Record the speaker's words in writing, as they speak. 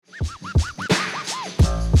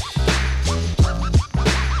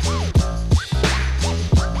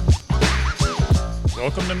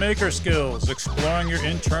Welcome to Maker Skills, exploring your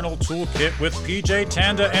internal toolkit with PJ,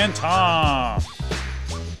 Tanda, and Tom.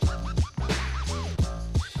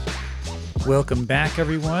 Welcome back,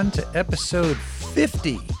 everyone, to episode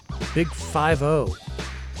 50, Big 50.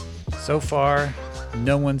 So far,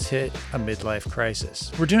 no one's hit a midlife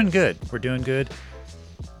crisis. We're doing good.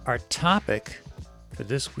 Our topic for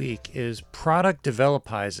this week is product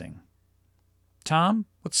developizing. Tom,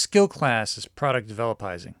 what skill class is product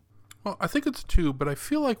developizing? Well, I think it's 2, but I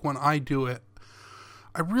feel like when I do it,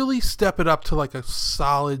 I really step it up to like a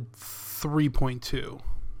solid 3.2.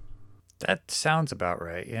 That sounds about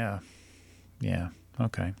right, yeah. Yeah,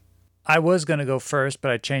 okay. I was going to go first, but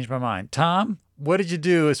I changed my mind. Tom, what did you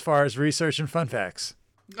do as far as research and fun facts?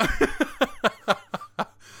 I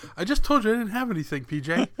just told you I didn't have anything,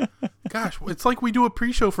 PJ. Gosh, it's like we do a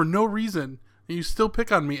pre-show for no reason, and you still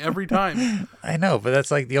pick on me every time. I know, but that's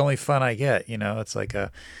like the only fun I get, you know? It's like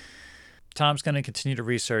Tom's going to continue to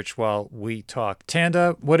research while we talk.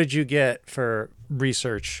 Tanda, what did you get for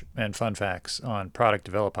research and fun facts on product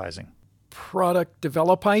developizing? Product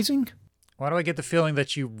developizing? Why do I get the feeling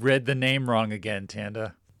that you read the name wrong again,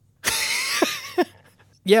 Tanda?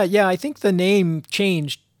 Yeah, I think the name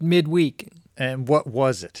changed midweek. And what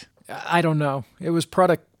was it? I don't know. It was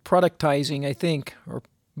productizing, I think,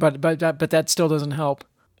 but that still doesn't help.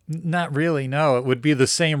 Not really, no. It would be the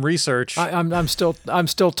same research. I'm still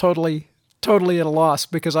totally at a loss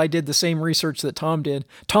because I did the same research that Tom did.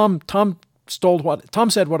 Tom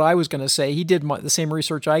said what I was going to say. He did the same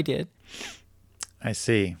research I did. I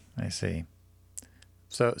see.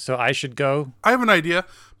 So I should go? I have an idea.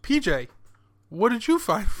 PJ, what did you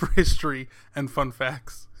find for history and fun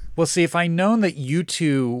facts? Well, see, if I'd known that you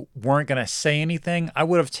two weren't going to say anything, I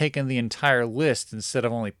would have taken the entire list instead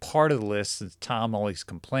of only part of the list, since Tom always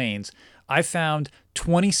complains. I found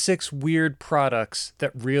 26 weird products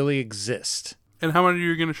that really exist. And how many are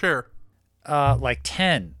you going to share? Like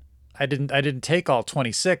 10. I didn't take all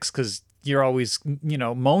 26 because you're always,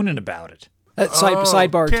 moaning about it.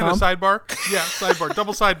 Sidebar, Tom. Sidebar? Yeah, sidebar.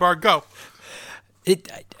 Double sidebar. Go.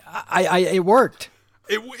 It worked.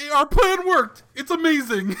 Our plan worked. It's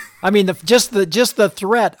amazing. I mean, just the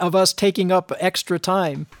threat of us taking up extra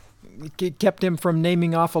time kept him from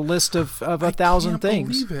naming off a list of 1,000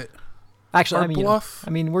 things. I can't believe it.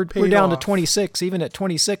 Actually, we're down to 26. Even at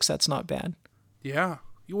 26, that's not bad. Yeah.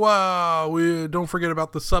 Wow. We don't forget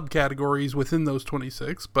about the subcategories within those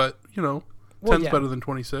 26, but 10's better than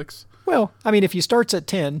 26. Well, I mean, if he starts at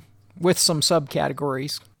 10 with some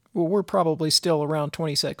subcategories, well, we're probably still around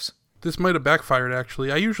 26. This might have backfired,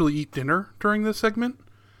 actually. I usually eat dinner during this segment,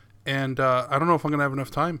 and I don't know if I'm going to have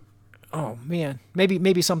enough time. Oh, man.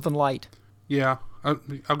 Maybe something light. Yeah.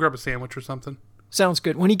 I'll grab a sandwich or something. Sounds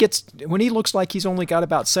good. When he looks like he's only got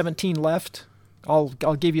about 17 left, I'll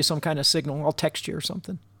give you some kind of signal. I'll text you or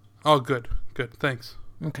something. Oh, good. Thanks.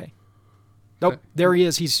 Okay. Nope, there he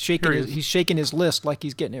is. He's shaking his list like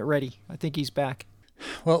he's getting it ready. I think he's back.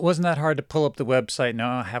 Well, it wasn't that hard to pull up the website.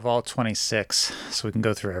 Now I have all 26, so we can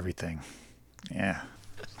go through everything. Yeah.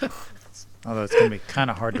 Although it's going to be kind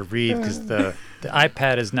of hard to read because the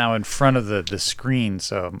iPad is now in front of the screen.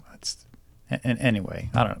 So anyway,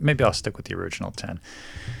 I don't know. Maybe I'll stick with the original 10.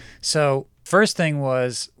 So first thing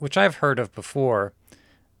was, which I've heard of before,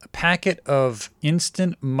 a packet of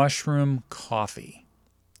instant mushroom coffee.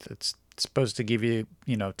 That's supposed to give you,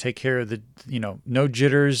 take care of the, no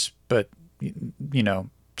jitters, but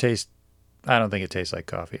taste. I don't think it tastes like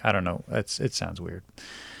coffee. I don't know. It sounds weird.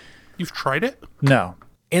 You've tried it? No.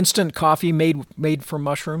 Instant coffee made from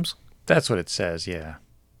mushrooms? That's what it says, yeah.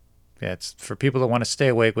 Yeah, it's for people that want to stay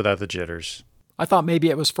awake without the jitters. I thought maybe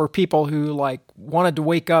it was for people who wanted to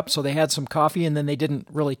wake up, so they had some coffee and then they didn't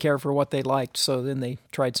really care for what they liked, so then they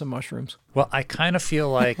tried some mushrooms. Well, I kind of feel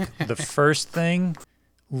like the first thing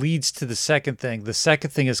leads to the second thing. The second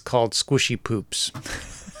thing is called squishy poops.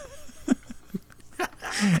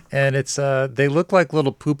 And it's they look like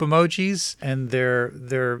little poop emojis, and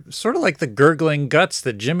they're sort of like the gurgling guts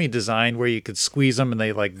that Jimmy designed, where you could squeeze them and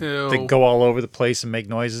they go all over the place and make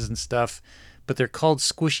noises and stuff. But they're called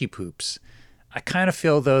squishy poops. I kind of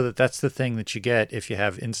feel though that's the thing that you get if you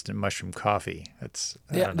have instant mushroom coffee.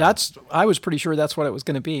 I was pretty sure that's what it was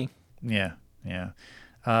going to be. Yeah.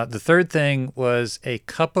 The third thing was a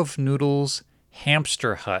cup of noodles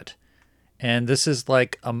hamster hut. And this is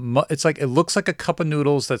it looks like a cup of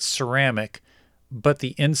noodles that's ceramic, but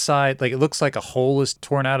the inside, it looks like a hole is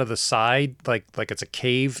torn out of the side, like it's a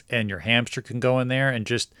cave, and your hamster can go in there and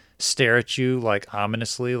just stare at you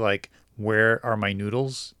ominously, where are my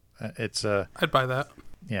noodles? I'd buy that.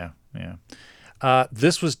 Yeah.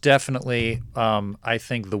 This was definitely, I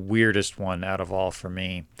think, the weirdest one out of all for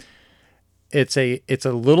me. It's a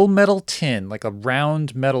little metal tin, like a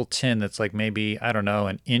round metal tin that's like maybe, I don't know,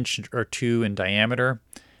 an inch or two in diameter,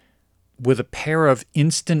 with a pair of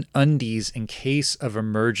instant undies in case of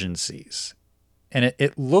emergencies. And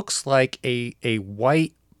it looks like a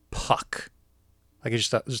white puck, like it's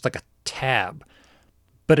just like a tab.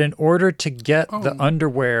 But in order to get the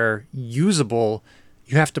underwear usable,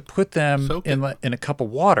 you have to put them in a cup of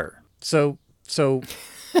water. So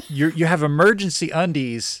you have emergency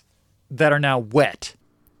undies that are now wet.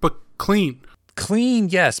 But clean. Clean,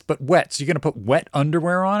 yes, but wet. So you're going to put wet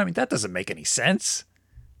underwear on? I mean, that doesn't make any sense.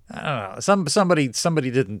 I don't know.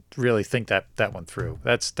 Somebody didn't really think that one through.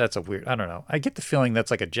 That's a weird. I don't know. I get the feeling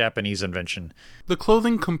that's like a Japanese invention. The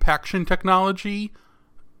clothing compaction technology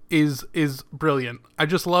is brilliant. I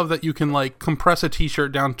just love that you can like compress a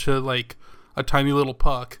t-shirt down to like a tiny little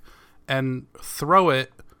puck and throw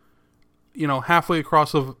it, halfway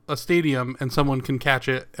across of a stadium, and someone can catch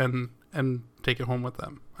it and take it home with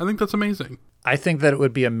them. I think that's amazing. I think that it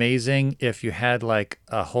would be amazing if you had like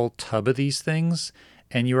a whole tub of these things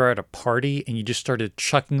and you were at a party and you just started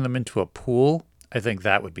chucking them into a pool. I think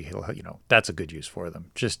that would be, that's a good use for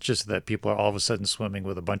them. Just that people are all of a sudden swimming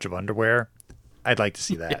with a bunch of underwear. I'd like to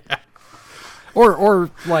see that. Yeah. Or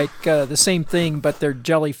like the same thing, but they're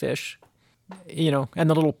jellyfish, and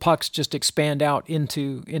the little pucks just expand out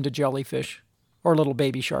into jellyfish or little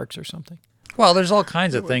baby sharks or something. Well, there's all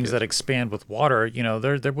kinds of things that expand with water.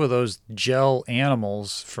 There were those gel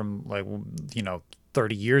animals from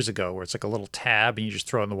 30 years ago where it's like a little tab and you just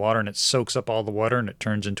throw it in the water and it soaks up all the water and it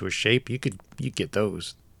turns into a shape. You get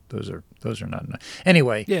those. Those are not enough.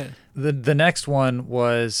 Anyway, yeah. The next one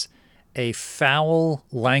was a fowl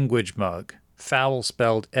language mug. Fowl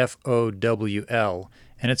spelled Fowl,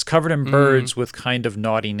 and it's covered in birds with kind of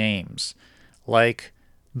naughty names, like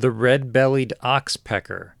the red-bellied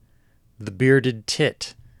oxpecker, the bearded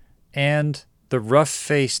tit, and the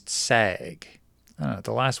rough-faced sag. I don't know,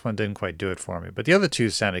 the last one didn't quite do it for me, but the other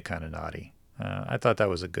two sounded kind of naughty. I thought that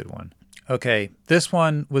was a good one. Okay, this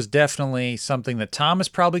one was definitely something that Tom is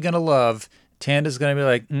probably going to love. Tanda's going to be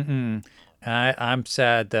like, I'm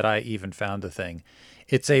sad that I even found the thing.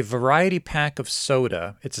 It's a variety pack of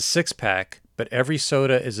soda. It's a 6-pack, but every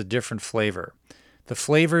soda is a different flavor. The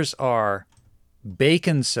flavors are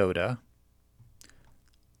bacon soda,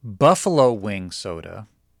 buffalo wing soda,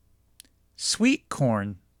 sweet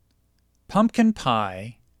corn, pumpkin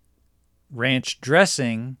pie, ranch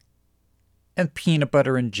dressing, and peanut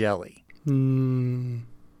butter and jelly. None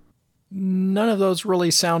of those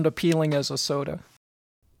really sound appealing as a soda.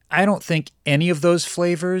 I don't think any of those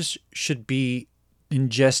flavors should be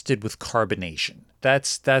ingested with carbonation.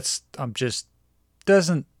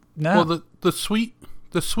 Doesn't. Well, the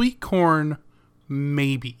sweet corn,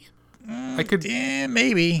 maybe. I could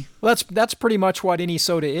maybe. Well, that's pretty much what any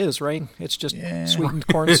soda is, right? It's just sweetened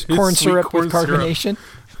corn syrup with carbonation.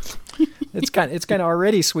 It's kind of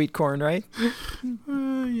already sweet corn, right?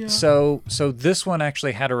 Yeah. So this one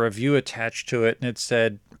actually had a review attached to it, and it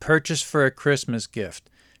said, "Purchase for a Christmas gift.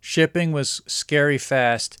 Shipping was scary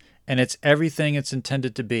fast, and it's everything it's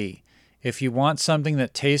intended to be. If you want something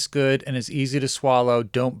that tastes good and is easy to swallow,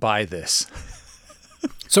 don't buy this."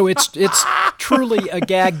 So it's truly a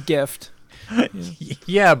gag gift.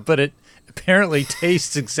 Yeah, but it apparently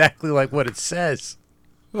tastes exactly like what it says.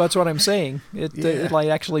 Well, that's what I'm saying. It like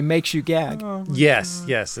actually makes you gag. Yes.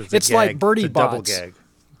 It's a like Birdie it's a double Bots. gag.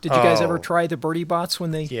 Did you guys ever try the Birdie Bots when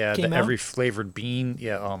they came out? Every flavored bean.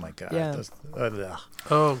 Yeah. Oh my God. Yeah.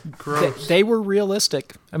 Oh, gross. They were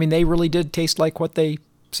realistic. I mean, they really did taste like what they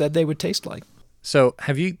said they would taste like. So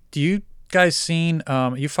do you guys seen?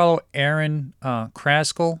 You follow Aaron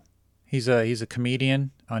Kraskell? He's a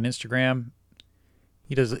comedian on Instagram.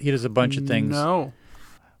 He does a bunch of things. No.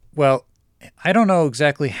 Well, I don't know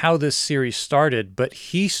exactly how this series started, but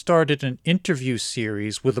he started an interview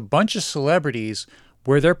series with a bunch of celebrities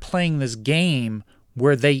where they're playing this game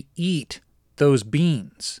where they eat those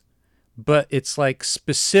beans. But it's like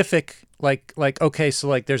specific, like okay, so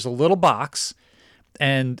like there's a little box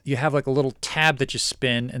and you have like a little tab that you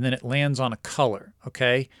spin and then it lands on a color,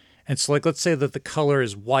 okay? And so like let's say that the color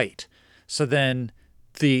is white. So then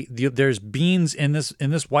there's beans in this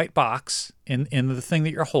white box in the thing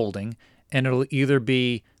that you're holding, and it'll either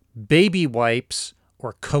be baby wipes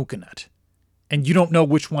or coconut. And you don't know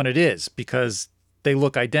which one it is because they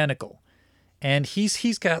look identical. And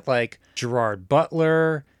he's got like Gerard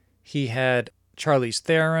Butler, he had Charlize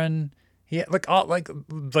Theron, he had like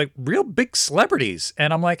real big celebrities.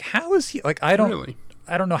 And I'm like, how is he like I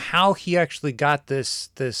don't know how he actually got this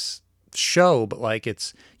show, but like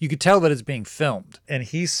you could tell that it's being filmed. And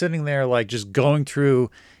he's sitting there like just going through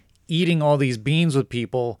eating all these beans with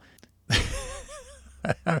people.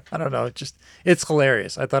 I don't know. It's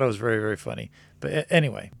hilarious. I thought it was very, very funny. But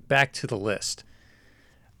anyway, back to the list.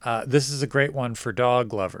 This is a great one for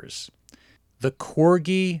dog lovers. The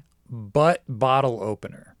Corgi butt bottle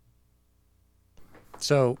opener.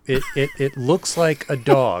 So it looks like a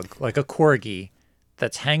dog, like a Corgi,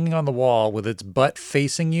 that's hanging on the wall with its butt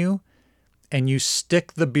facing you, and you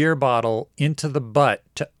stick the beer bottle into the butt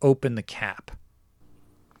to open the cap.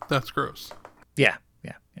 That's gross. Yeah.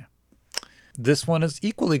 This one is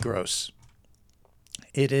equally gross.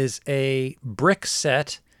 It is a brick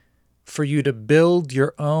set for you to build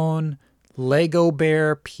your own Lego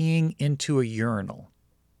bear peeing into a urinal.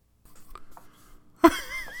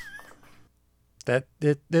 That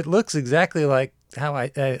it looks exactly like how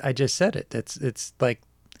I just said it. It's like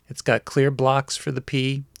it's got clear blocks for the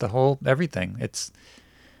pee, the whole everything.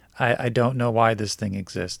 I don't know why this thing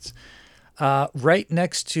exists. Right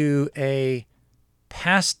next to a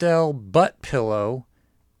pastel butt pillow,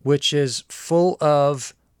 which is full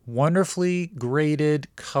of wonderfully graded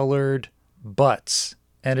colored butts,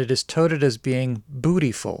 and it is touted as being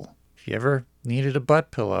bootyful. If you ever needed a butt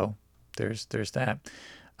pillow, there's that.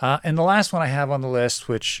 And the last one I have on the list,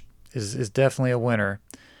 which is definitely a winner,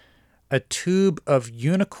 a tube of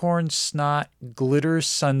unicorn snot glitter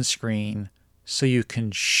sunscreen so you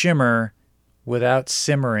can shimmer without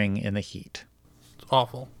simmering in the heat. It's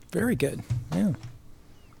awful. Very good. Yeah.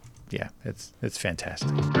 Yeah, it's fantastic.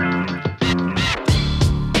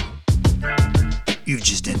 You've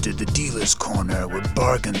just entered the dealer's corner where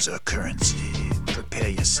bargains are currency.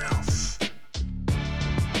 Prepare yourself.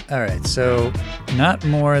 All right, so not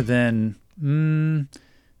more than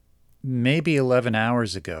maybe 11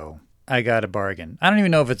 hours ago, I got a bargain. I don't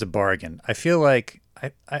even know if it's a bargain. I feel like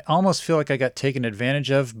I almost feel like I got taken advantage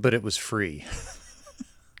of, but it was free.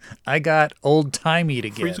 I got old-timey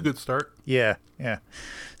again. Free's a good start. Yeah.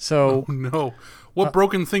 So Oh, no. What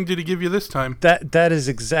broken thing did he give you this time? that is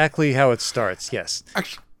exactly how it starts. Yes.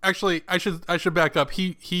 Actually, I should back up.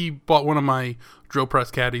 He bought one of my drill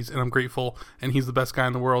press caddies, and I'm grateful. And he's the best guy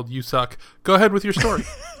in the world. You suck. Go ahead with your story.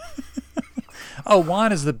 Oh,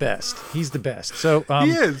 Juan is the best. He's the best. So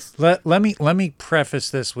He is. Let me preface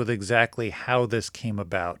this with exactly how this came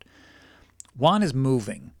about. Juan is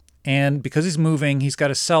moving, and because he's moving, he's got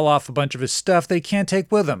to sell off a bunch of his stuff that he can't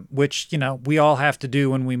take with him, which we all have to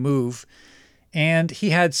do when we move. And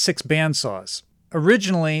he had 6 bandsaws.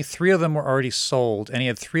 Originally, 3 of them were already sold, and he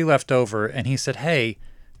had 3 left over. And he said, "Hey,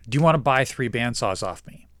 do you want to buy 3 bandsaws off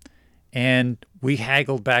me?" And we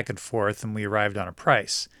haggled back and forth, and we arrived on a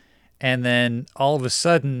price. And then all of a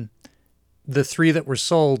sudden, the 3 that were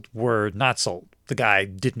sold were not sold. The guy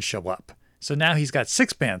didn't show up. So now he's got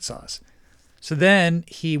 6 bandsaws. So then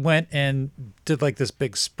he went and did like this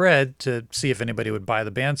big spread to see if anybody would buy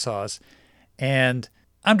the bandsaws. And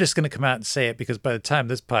I'm just going to come out and say it because by the time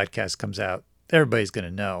this podcast comes out, everybody's going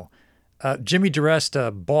to know. Jimmy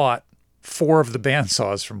DiResta bought 4 of the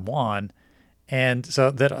bandsaws from Juan. And so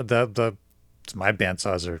that my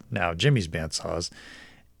bandsaws are now Jimmy's bandsaws.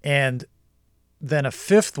 And then a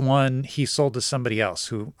 5th one he sold to somebody else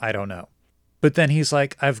who I don't know. But then he's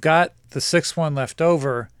like, "I've got the 6th one left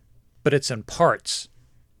over, but it's in parts.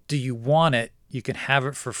 Do you want it? You can have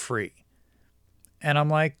it for free." And I'm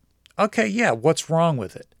like, "Okay, yeah, what's wrong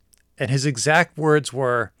with it?" And his exact words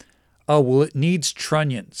were, "Oh, well, it needs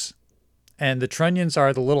trunnions." And the trunnions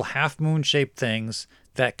are the little half-moon shaped things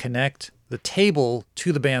that connect the table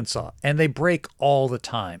to the bandsaw. And they break all the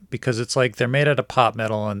time because it's like they're made out of pop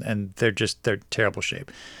metal and they're terrible shape.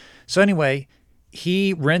 So anyway,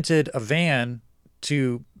 he rented a van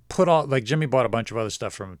to put all, like Jimmy bought a bunch of other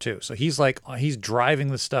stuff from him too. So he's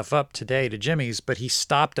driving the stuff up today to Jimmy's, but he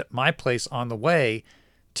stopped at my place on the way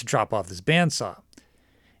to drop off this bandsaw.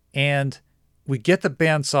 And we get the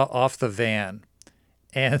bandsaw off the van,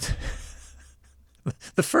 and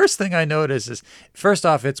the first thing I notice is, first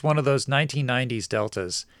off, it's one of those 1990s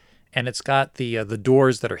Deltas, and it's got the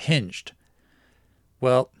doors that are hinged.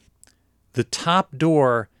 Well, the top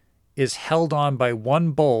door is held on by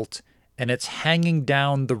one bolt, and it's hanging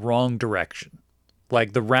down the wrong direction.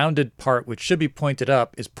 Like the rounded part, which should be pointed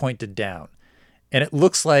up, is pointed down. And it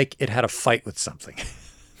looks like it had a fight with something.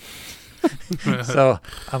 So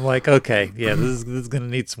I'm like, okay, yeah, this is going to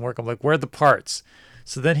need some work. I'm like, where are the parts?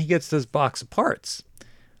 So then he gets this box of parts.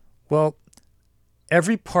 Well,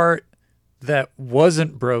 every part that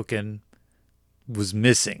wasn't broken was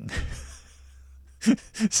missing.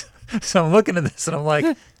 So I'm looking at this and I'm like,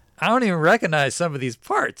 I don't even recognize some of these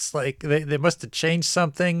parts. Like they must have changed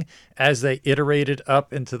something as they iterated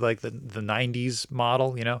up into like the 90s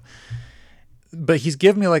model, But he's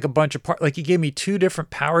given me like a bunch of parts. Like he gave me 2 different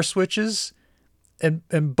power switches and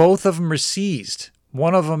both of them are seized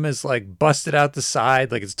One of them is like busted out the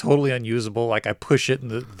side, like it's totally unusable. Like I push it and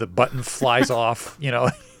the button flies off, you know.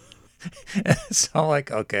 So I'm like,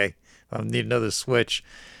 okay, I need another switch.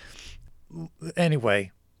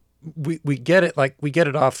 Anyway, we get it, like we get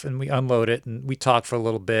it off and we unload it and we talk for a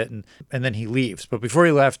little bit and then he leaves. But before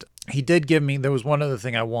he left, he did give me, there was one other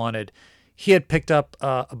thing I wanted. He had picked up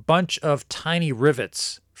a bunch of tiny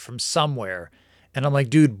rivets from somewhere. And I'm like,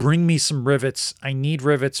 dude, bring me some rivets. I need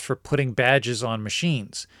rivets for putting badges on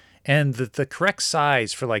machines. And the correct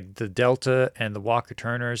size for like the Delta and the Walker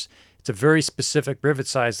Turners, it's a very specific rivet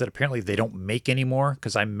size that apparently they don't make anymore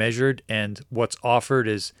because I measured and what's offered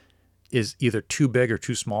is either too big or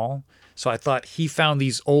too small. So I thought he found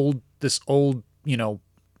this old, you know,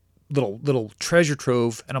 little treasure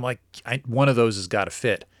trove. And I'm like, one of those has got to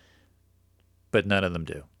fit. But none of them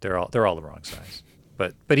do. They're all the wrong size.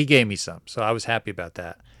 But he gave me some, so I was happy about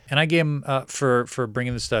that. And I gave him, for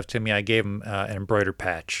bringing the stuff to me, I gave him an embroidered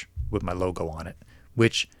patch with my logo on it,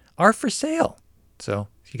 which are for sale. So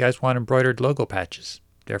if you guys want embroidered logo patches,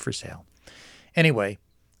 they're for sale. Anyway,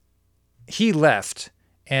 he left,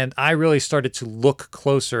 and I really started to look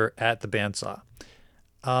closer at the bandsaw.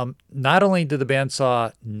 Not only did the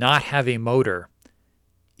bandsaw not have a motor,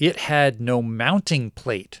 it had no mounting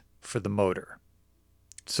plate for the motor.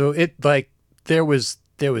 So it like, there was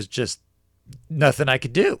just nothing I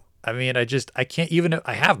could do. I mean, I can't even,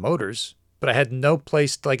 I have motors, but I had no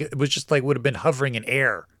place, like, it was just like would have been hovering in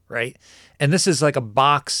air, right? And this is like a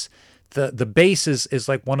box. The base is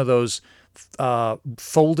like one of those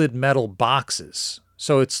folded metal boxes.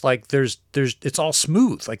 So it's like it's all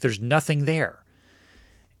smooth, like there's nothing there.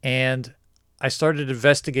 And I started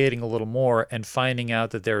investigating a little more and finding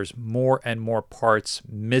out that there's more and more parts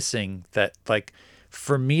missing that, like,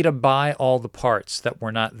 for me to buy all the parts that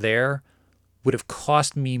were not there would have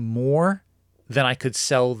cost me more than I could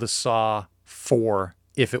sell the saw for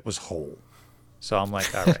if it was whole. So I'm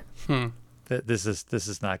like, all right, this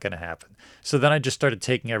is not going to happen. So then I just started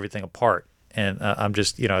taking everything apart, and I'm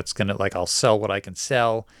just, you know, it's going to, like, I'll sell what I can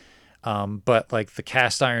sell. But like the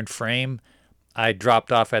cast iron frame, I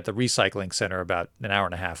dropped off at the recycling center about an hour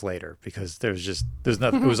and a half later because there's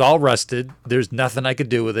nothing, it was all rusted. There's nothing I could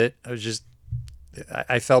do with it.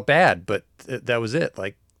 I felt bad, but that was it.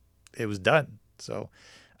 Like, it was done. So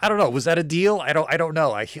I don't know. Was that a deal? I don't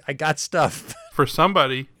know. I got stuff. For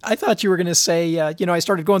somebody. I thought you were going to say, you know, I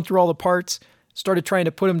started going through all the parts, started trying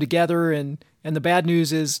to put them together. And the bad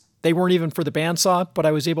news is they weren't even for the bandsaw, but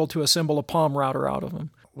I was able to assemble a palm router out of them.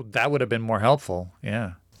 Well, that would have been more helpful.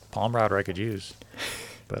 Yeah. Palm router I could use.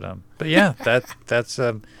 But yeah, that's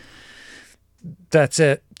it.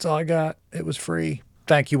 That's all I got. It was free.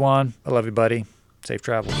 Thank you, Juan. I love you, buddy. Safe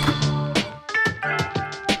travels.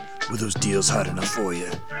 Were those deals hot enough for you?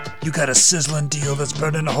 You got a sizzling deal that's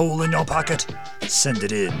burning a hole in your pocket? Send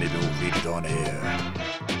it in. Maybe we'll read it on air.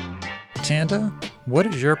 Tanda, what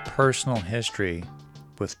is your personal history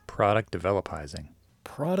with product developizing?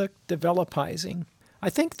 Product developizing.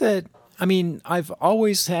 I think that, I mean, I've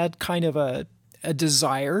always had kind of a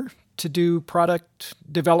desire to do product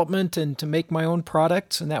development and to make my own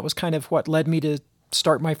products, and that was kind of what led me to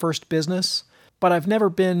start my first business. But I've never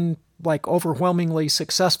been like overwhelmingly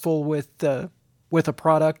successful with a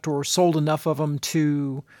product or sold enough of them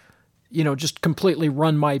to, you know, just completely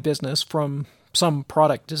run my business from some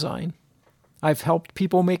product design. I've helped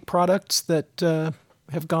people make products that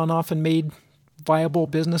have gone off and made viable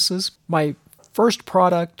businesses. My first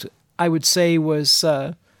product, I would say, was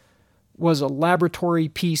a laboratory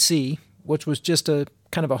PC, which was just a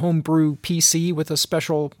kind of a homebrew PC with a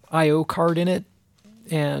special I/O card in it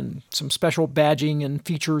and some special badging and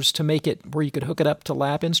features to make it where you could hook it up to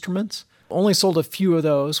lab instruments. Only sold a few of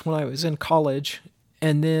those when I was in college.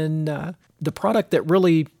 And then the product that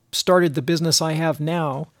really started the business I have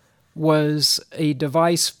now was a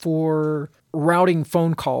device for routing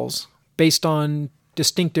phone calls based on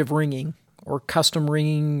distinctive ringing or custom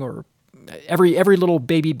ringing, or every little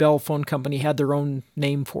Baby Bell phone company had their own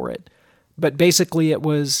name for it. But basically it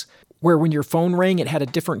was where when your phone rang, it had a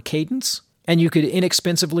different cadence, and you could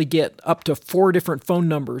inexpensively get up to 4 different phone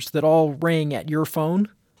numbers that all rang at your phone,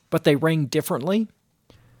 but they rang differently.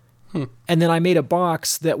 And then I made a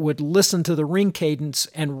box that would listen to the ring cadence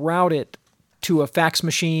and route it to a fax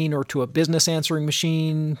machine or to a business answering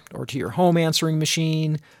machine or to your home answering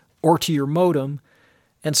machine or to your modem.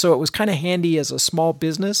 And so it was kind of handy as a small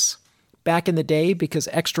business back in the day because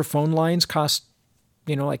extra phone lines cost,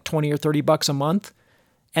 you know, like $20 or $30 a month.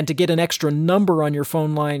 And to get an extra number on your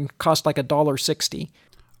phone line cost like $1.60.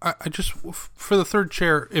 I just, for the third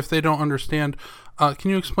chair, if they don't understand, can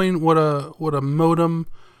you explain what a modem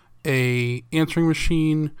a answering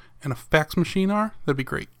machine and a fax machine are, that'd be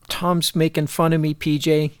great. Tom's making fun of me,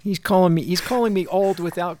 PJ. He's calling me old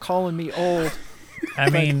without calling me old. I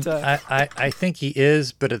mean, I think he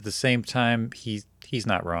is, but at the same time, he's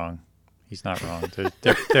not wrong. He's not wrong.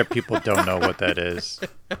 There people don't know what that is.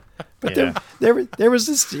 But Yeah. there was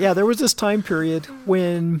this time period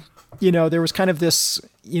when, there was kind of this,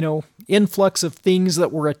 influx of things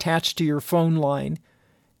that were attached to your phone line,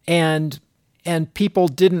 and people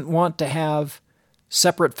didn't want to have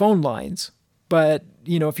separate phone lines. But,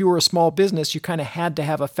 if you were a small business, you kind of had to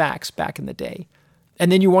have a fax back in the day.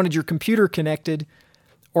 And then you wanted your computer connected,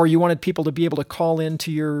 or you wanted people to be able to call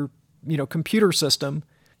into your, computer system.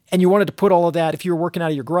 And you wanted to put all of that, if you were working out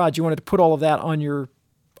of your garage, you wanted to put all of that on your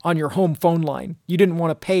home phone line. You didn't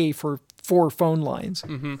want to pay for 4 phone lines.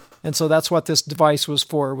 Mm-hmm. And so that's what this device was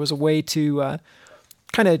for. It was a way to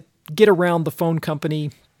kind of get around the phone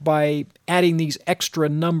company by adding these extra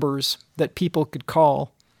numbers that people could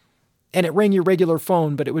call. And it rang your regular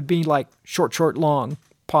phone, but it would be like short, short, long,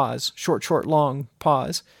 pause, short, short, long,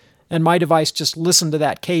 pause. And my device just listened to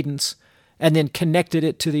that cadence and then connected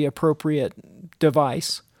it to the appropriate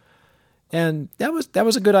device. And that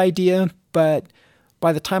was a good idea, but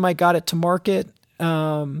by the time I got it to market,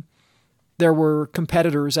 there were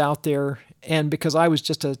competitors out there, and because I was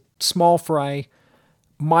just a small fry,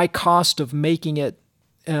 my cost of making it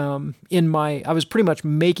I was pretty much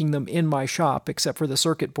making them in my shop, except for the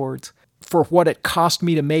circuit boards. For what it cost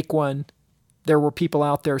me to make one, there were people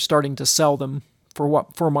out there starting to sell them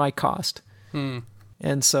for my cost.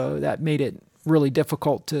 And so that made it really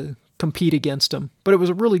difficult to compete against them. But it was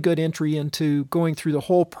a really good entry into going through the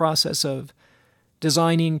whole process of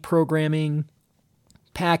designing, programming,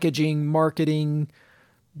 packaging, marketing,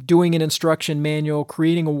 doing an instruction manual,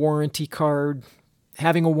 creating a warranty card,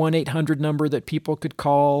 having a 1-800 number that people could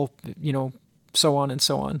call, so on and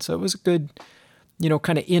so on. So it was a good,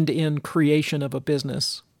 kind of end-to-end creation of a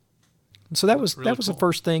business. And so that was really the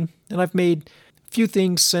first thing. And I've made a few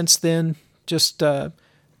things since then, just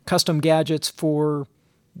custom gadgets for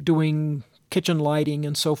doing kitchen lighting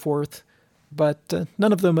and so forth, but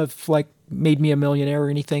none of them have made me a millionaire or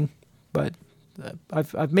anything. But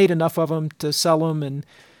I've made enough of them to sell them,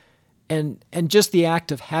 and just the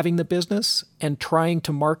act of having the business and trying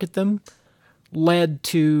to market them led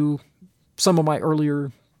to some of my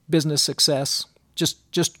earlier business success.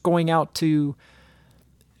 Just going out to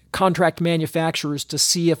contract manufacturers to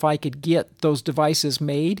see if I could get those devices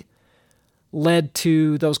made led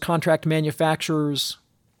to those contract manufacturers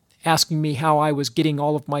asking me how I was getting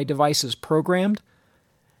all of my devices programmed,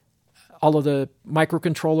 all of the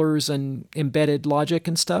microcontrollers and embedded logic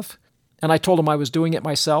and stuff. And I told them I was doing it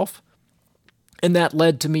myself. And that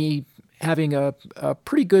led to me having a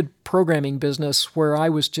pretty good programming business where I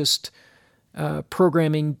was just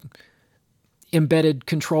programming embedded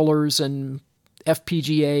controllers and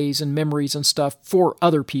FPGAs and memories and stuff for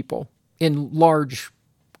other people in large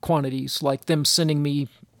quantities, like them sending me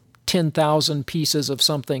 10,000 pieces of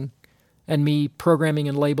something and me programming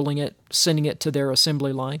and labeling it, sending it to their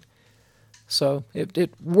assembly line. So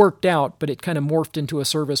it worked out, but it kind of morphed into a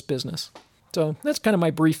service business. So that's kind of my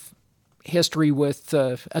brief history with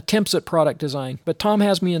attempts at product design. But Tom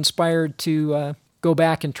has me inspired to go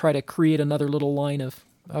back and try to create another little line of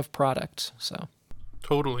products. So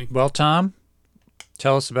Totally. Well, Tom,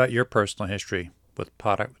 tell us about your personal history with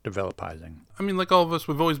product developing. I mean, like all of us,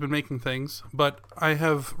 we've always been making things, but I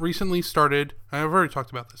have recently started, I've already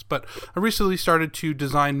talked about this, but I recently started to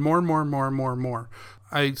design more.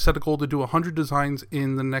 I set a goal to do 100 designs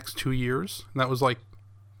in the next 2 years, and that was like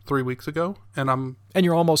 3 weeks ago, and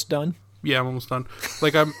you're almost done? Yeah, I'm almost done.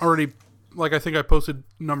 I'm already, I think I posted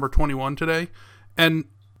number 21 today, and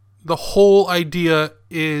the whole idea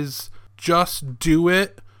is just do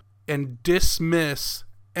it and dismiss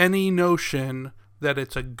any notion that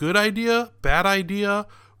it's a good idea, bad idea,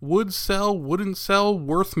 would sell, wouldn't sell,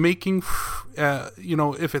 worth making,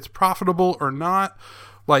 if it's profitable or not.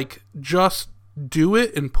 Just do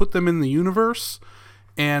it and put them in the universe,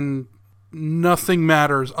 and nothing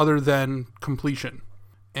matters other than completion.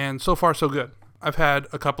 And so far, so good. I've had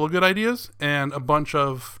a couple of good ideas and a bunch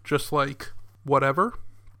of just whatever.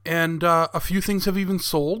 And a few things have even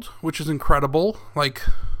sold, which is incredible.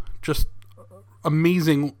 Just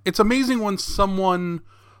amazing. It's amazing when someone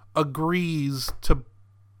agrees to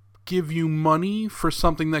give you money for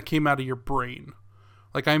something that came out of your brain.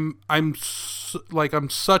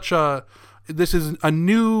 This is a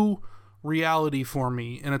new reality for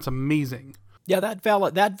me, and it's amazing. Yeah, that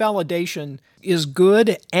validation is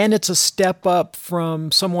good, and it's a step up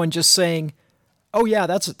from someone just saying, Oh yeah,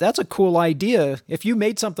 that's a cool idea. If you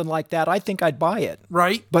made something like that, I think I'd buy it.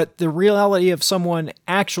 Right? But the reality of someone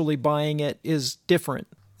actually buying it is different.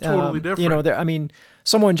 Totally different. You know, I mean,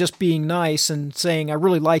 someone just being nice and saying, "I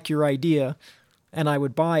really like your idea," and I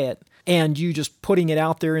would buy it, and you just putting it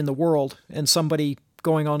out there in the world, and somebody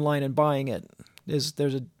going online and buying it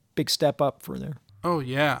there's a big step up for there. Oh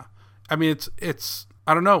yeah. I mean, it's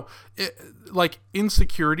I don't know. Like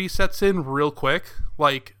insecurity sets in real quick.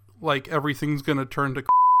 Like everything's gonna turn to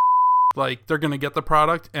like they're gonna get the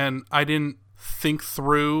product, and I didn't think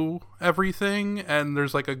through everything, and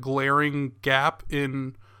there's like a glaring gap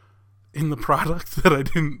in the product that I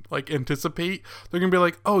didn't like anticipate. They're gonna be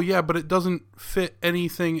like, oh yeah, but it doesn't fit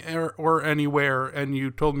anything or anywhere, and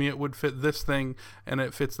you told me it would fit this thing and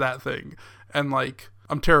it fits that thing, and like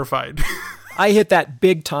I'm terrified. I hit that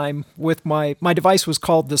big time with my device was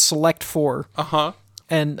called the Select 4.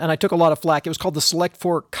 And I took a lot of flack. It was called the Select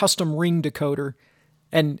 4 Custom Ring Decoder.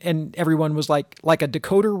 And everyone was like a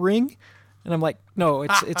decoder ring? And I'm like, no,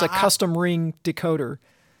 it's a custom ring decoder.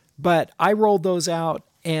 But I rolled those out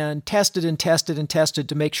and tested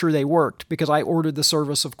to make sure they worked, because I ordered the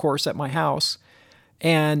service, of course, at my house.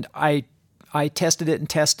 And I tested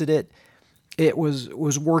it. It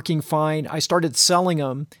was working fine. I started selling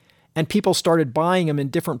them, and people started buying them in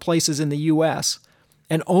different places in the U.S.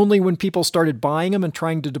 And only when people started buying them and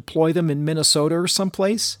trying to deploy them in Minnesota or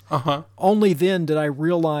someplace, only then did I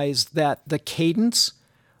realize that the cadence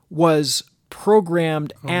was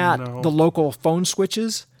programmed at the local phone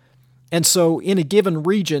switches. And so in a given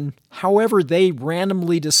region, however they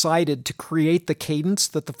randomly decided to create the cadence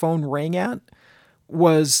that the phone rang at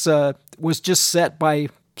was just set by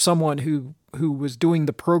someone who was doing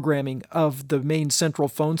the programming of the main central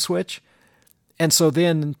phone switch. And so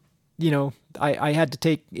then, you know, I had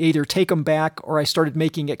to either take them back, or I started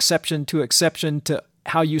making exception to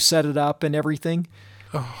how you set it up and everything.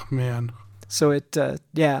 Oh man. So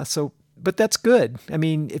but that's good. I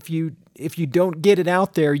mean, if you don't get it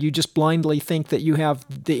out there, you just blindly think that you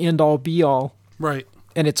have the end all be all. Right.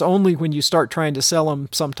 And it's only when you start trying to sell them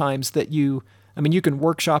sometimes that you can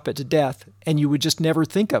workshop it to death, and you would just never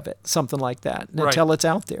think of it, something like that, until it's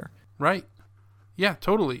out there. Right. Yeah,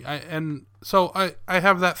 totally. So I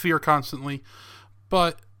have that fear constantly,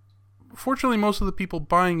 but fortunately, most of the people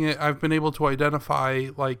buying it, I've been able to identify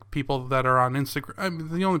like people that are on Instagram. I mean,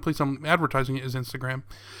 the only place I'm advertising it is Instagram,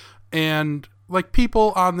 and like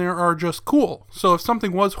people on there are just cool. So if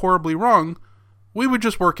something was horribly wrong, we would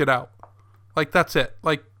just work it out. Like that's it.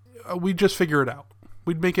 Like we'd just figure it out.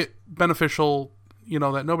 We'd make it beneficial, you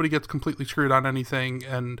know, that nobody gets completely screwed on anything,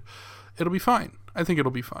 and it'll be fine. I think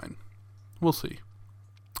it'll be fine. We'll see.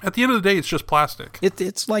 At the end of the day, it's just plastic.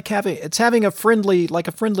 It's like having a friendly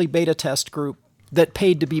beta test group that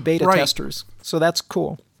paid to be beta testers. So that's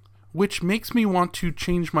cool. Which makes me want to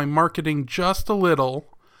change my marketing just a little.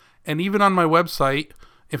 And even on my website,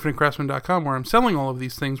 infinitecraftsman.com, where I'm selling all of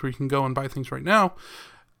these things, where you can go and buy things right now,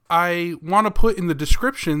 I want to put in the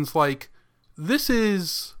descriptions like, this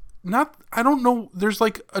is not, I don't know, there's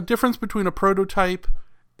like a difference between a prototype.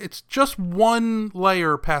 It's just one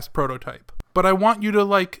layer past prototype. But I want you to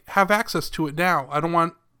like have access to it now. I don't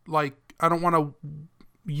want to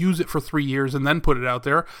use it for 3 years and then put it out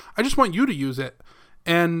there. I just want you to use it.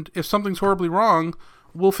 And if something's horribly wrong,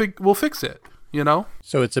 we'll fix it, you know?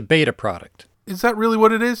 So it's a beta product. Is that really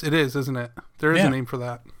what it is? It is, isn't it? There is a name for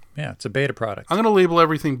that. Yeah, it's a beta product. I'm going to label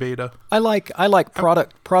everything beta. I like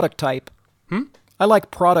product type. I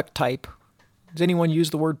like product type. Does anyone use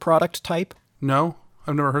the word product type? No,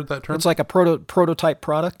 I've never heard that term. It's like a prototype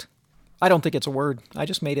product. I don't think it's a word. I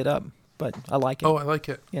just made it up, but I like it. Oh, I like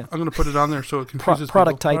it. Yeah. I'm going to put it on there so it confuses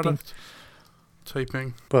product people. typing.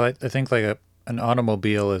 Typing. Well, I think like an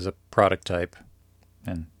automobile is a product type,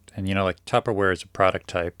 and you know, like Tupperware is a product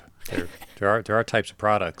type. There are types of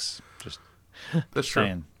products. Just that's true.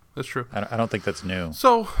 saying. That's true. I don't think that's new.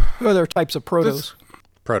 So, well, there are types of protos.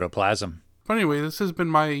 Protoplasm. But anyway, this has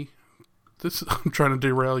been I'm trying to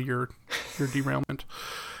derail your derailment.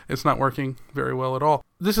 It's not working very well at all.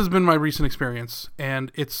 This has been my recent experience,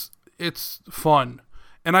 and it's fun.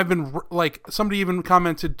 And I've been, like, somebody even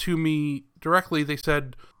commented to me directly. They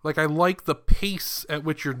said, like, I like the pace at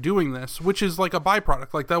which you're doing this, which is like a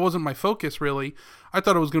byproduct. Like, that wasn't my focus, really. I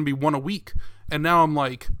thought it was going to be one a week. And now I'm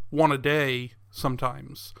like one a day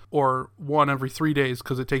sometimes, or one every 3 days,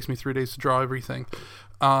 because it takes me 3 days to draw everything.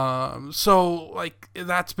 So, like,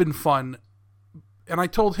 that's been fun. And I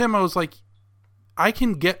told him, I was like, I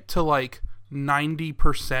can get to like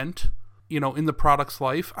 90%, you know, in the product's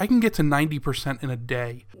life. I can get to 90% in a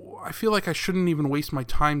day. I feel like I shouldn't even waste my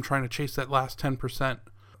time trying to chase that last 10%.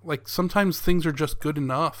 like sometimes things are just good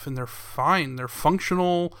enough and they're fine. They're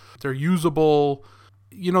functional. They're usable.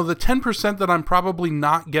 You know, the 10% that I'm probably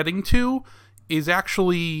not getting to is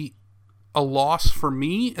actually a loss for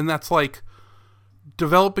me. And that's like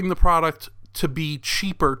developing the product to be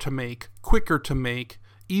cheaper to make, quicker to make,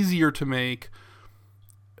 easier to make.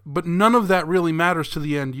 But none of that really matters to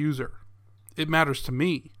the end user. It matters to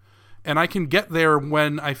me. And I can get there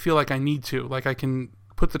when I feel like I need to. Like I can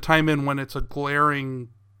put the time in when it's a glaring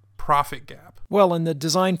profit gap. Well, in the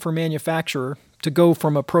design for manufacturer, to go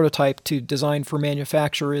from a prototype to design for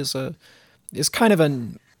manufacturer is kind of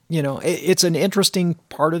an, it's an interesting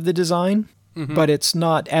part of the design, but it's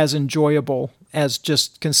not as enjoyable as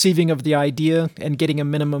just conceiving of the idea and getting a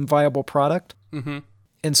minimum viable product. Mm-hmm.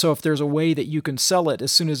 And so if there's a way that you can sell it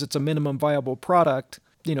as soon as it's a minimum viable product,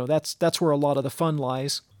 that's where a lot of the fun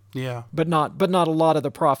lies. Yeah. But not a lot of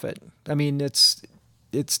the profit. I mean, it's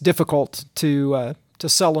difficult to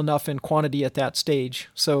sell enough in quantity at that stage.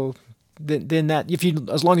 So then that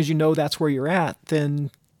as long as you know that's where you're at,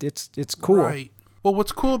 then it's cool. Right. Well,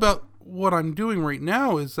 what's cool about what I'm doing right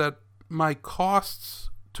now is that my costs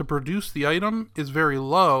to produce the item is very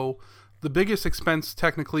low. The biggest expense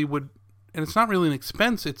technically would, and it's not really an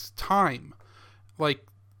expense, it's time. Like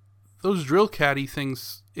those drill caddy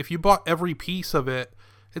things, if you bought every piece of it,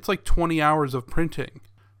 it's like 20 hours of printing.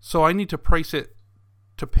 So I need to price it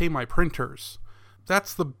to pay my printers.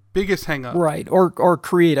 That's the biggest hang up. Right. Or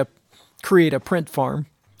create a print farm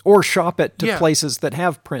or shop it to places that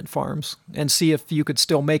have print farms and see if you could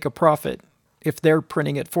still make a profit if they're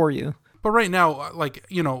printing it for you. But right now,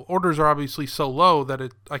 orders are obviously so low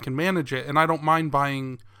that I can manage it, and I don't mind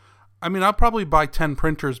buying. I mean, I'll probably buy 10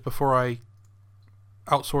 printers before I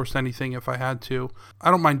outsource anything if I had to.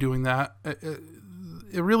 I don't mind doing that.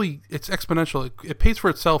 It's exponential. It pays for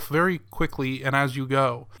itself very quickly, and as you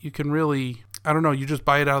go, you can really, you just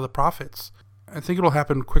buy it out of the profits. I think it'll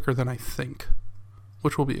happen quicker than I think,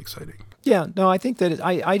 which will be exciting. Yeah, no, I think that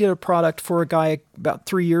I did a product for a guy about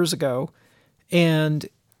 3 years ago, and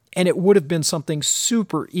it would have been something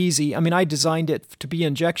super easy. I mean, I designed it to be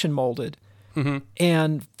injection molded,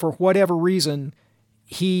 and for whatever reason,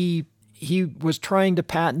 he was trying to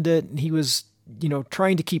patent it, and he was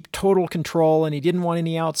trying to keep total control, and he didn't want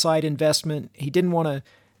any outside investment. He didn't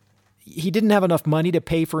have enough money to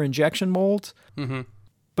pay for injection molds,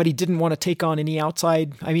 but he didn't want to take on any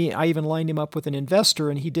outside. I mean, I even lined him up with an investor,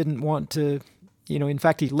 and he didn't want to, in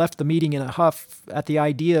fact, he left the meeting in a huff at the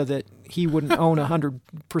idea that he wouldn't own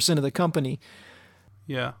 100% of the company.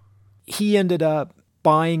 Yeah. He ended up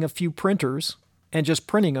buying a few printers and just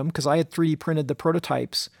printing them because I had 3D printed the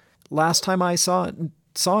prototypes. Last time I saw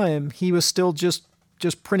him, he was still just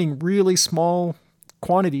printing really small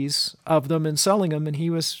quantities of them and selling them, and he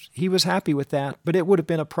was happy with that. But it would have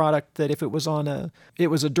been a product that if it was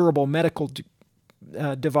a durable medical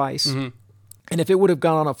device, and if it would have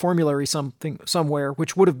gone on a formulary somewhere,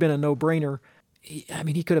 which would have been a no-brainer,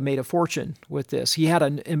 he could have made a fortune with this. He had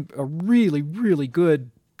a really, really good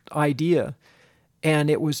idea, and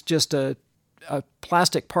it was just a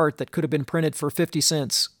plastic part that could have been printed for 50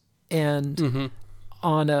 cents, and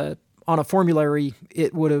on a formulary,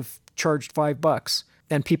 it would have charged $5,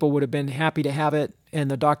 and people would have been happy to have it, and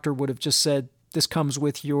the doctor would have just said, this comes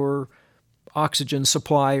with your oxygen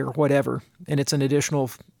supply or whatever, and it's an additional,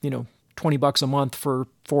 $20 a month for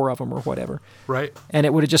 4 of them or whatever. Right. And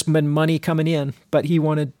it would have just been money coming in, but he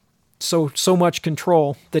wanted so much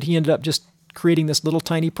control that he ended up just creating this little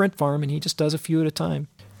tiny print farm, and he just does a few at a time.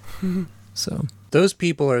 So those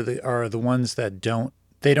people are the ones that don't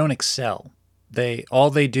excel. All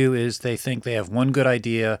they do is they think they have one good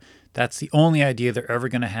idea. That's the only idea they're ever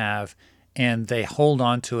going to have, and they hold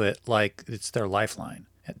on to it like it's their lifeline.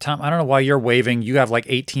 Tom, I don't know why you're waving. You have like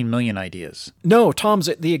 18 million ideas. No, Tom's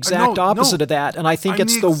the exact opposite of that, and I think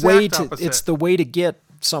it's the way to get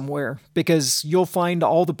somewhere, because you'll find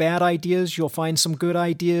all the bad ideas, you'll find some good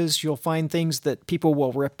ideas, you'll find things that people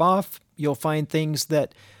will rip off, you'll find things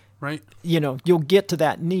that you'll get to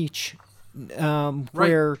that niche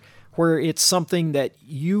where it's something that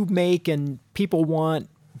you make and people want,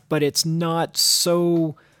 but it's not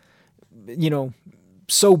so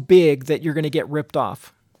big that you're going to get ripped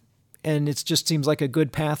off. And it just seems like a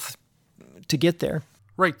good path to get there.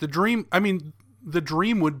 Right. The dream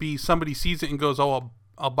would be somebody sees it and goes, oh,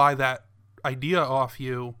 I'll buy that idea off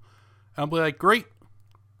you. And I'll be like, great,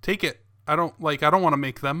 take it. I don't want to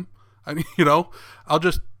make them. I'll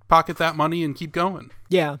just pocket that money and keep going.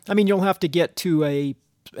 Yeah. You'll have to get to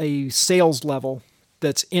a sales level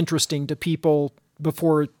that's interesting to people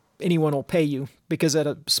before anyone will pay you, because at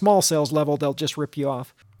a small sales level, they'll just rip you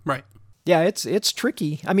off. Right. Yeah, it's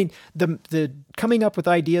tricky. I mean, the coming up with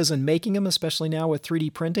ideas and making them, especially now with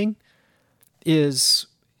 3D printing, is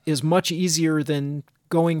much easier than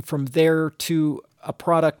going from there to a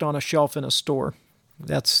product on a shelf in a store.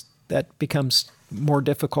 That becomes more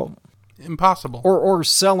difficult. Impossible. Or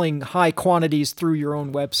selling high quantities through your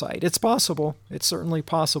own website. It's possible. It's certainly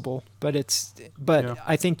possible, but Yeah.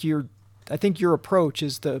 I think your approach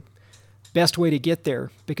is the best way to get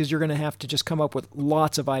there, because you're going to have to just come up with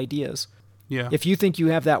lots of ideas. Yeah. If you think you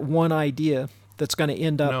have that one idea that's going to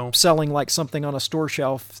end up No. selling like something on a store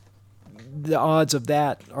shelf, the odds of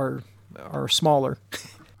that are smaller.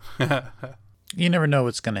 You never know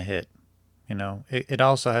what's going to hit. It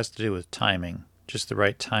also has to do with timing. Just the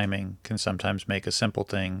right timing can sometimes make a simple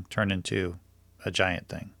thing turn into a giant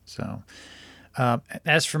thing. So,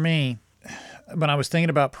 as for me, when I was thinking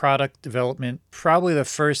about product development, probably the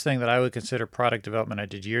first thing that I would consider product development I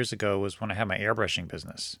did years ago was when I had my airbrushing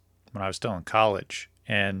business, when I was still in college,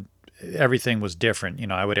 and everything was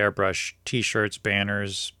different. I would airbrush T-shirts,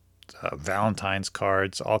 banners, Valentine's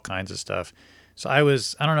cards, all kinds of stuff. So I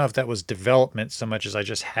don't know if that was development so much as I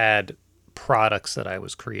just had products that I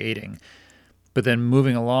was creating. But then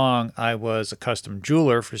moving along, I was a custom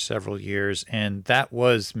jeweler for several years, and that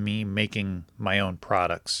was me making my own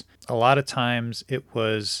products. A lot of times it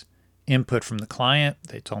was input from the client.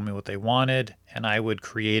 They told me what they wanted, and I would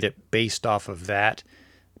create it based off of that.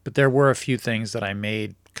 But there were a few things that I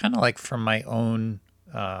made kind of like from my own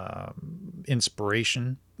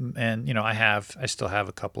inspiration. And, I still have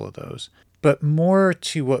a couple of those. But more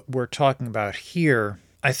to what we're talking about here,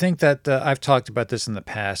 I think that I've talked about this in the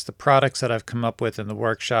past. The products that I've come up with in the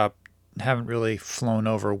workshop haven't really flown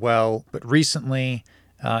over well. But recently,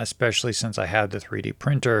 especially since I had the 3D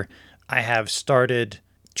printer, I have started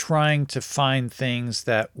trying to find things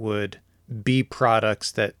that would be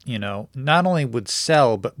products that, not only would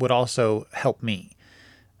sell, but would also help me.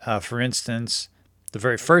 For instance, the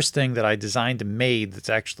very first thing that I designed and made that's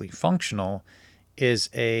actually functional is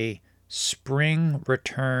a spring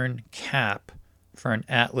return cap for an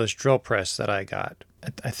Atlas drill press that I got.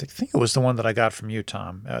 I think it was the one that I got from you,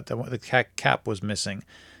 Tom. The cap was missing.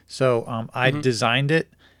 So I designed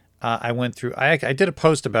it. I went through, I did a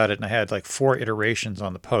post about it, and I had like 4 iterations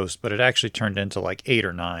on the post, but it actually turned into like 8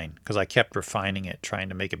 or 9 because I kept refining it, trying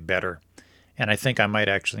to make it better. And I think I might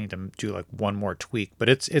actually need to do like one more tweak, but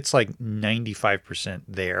it's like 95%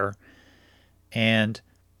 there. And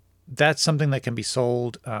that's something that can be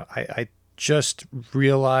sold. I just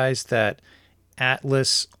realized that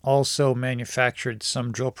Atlas also manufactured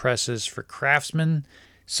some drill presses for Craftsman,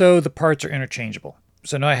 so the parts are interchangeable.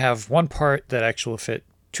 So now I have one part that actually will fit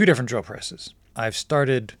 2 different drill presses. I've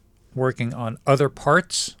started working on other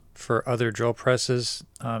parts for other drill presses,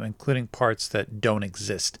 including parts that don't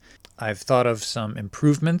exist. I've thought of some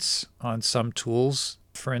improvements on some tools.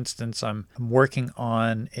 For instance, I'm working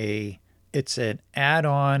on it's an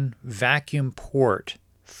add-on vacuum port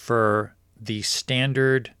for the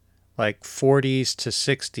standard like 40s to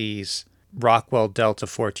 60s Rockwell Delta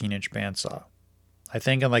 14-inch bandsaw. I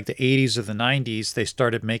think in like the 80s or the 90s, they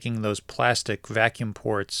started making those plastic vacuum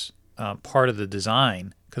ports part of the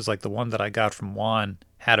design, because like the one that I got from Juan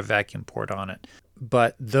had a vacuum port on it.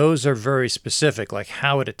 But those are very specific. Like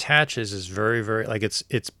how it attaches is very, very, like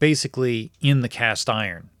it's basically in the cast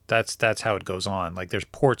iron. That's how it goes on. Like there's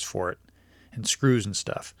ports for it and screws and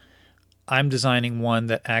stuff. I'm designing one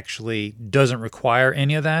that actually doesn't require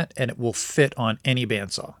any of that, and it will fit on any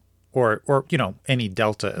bandsaw or any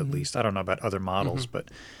Delta at least. I don't know about other models, but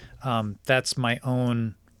that's my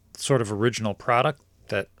own sort of original product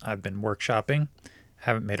that I've been workshopping.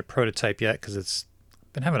 Haven't made a prototype yet because it's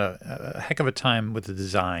been having a heck of a time with the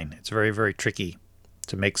design. It's very, very tricky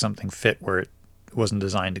to make something fit where it wasn't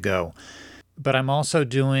designed to go. But I'm also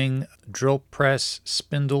doing drill press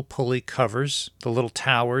spindle pulley covers, the little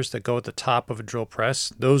towers that go at the top of a drill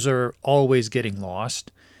press. Those are always getting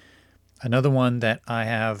lost. Another one that I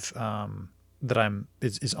have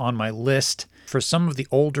is on my list for some of the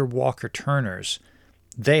older Walker Turners.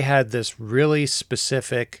 They had this really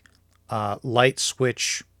specific light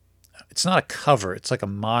switch. It's not a cover. It's like a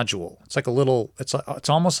module. It's like a little. It's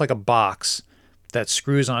almost like a box that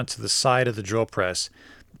screws onto the side of the drill press.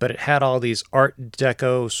 But it had all these Art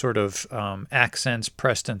Deco sort of accents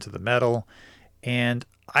pressed into the metal. And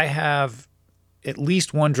I have at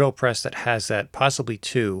least one drill press that has that, possibly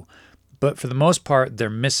 2. But for the most part, they're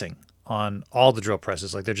missing on all the drill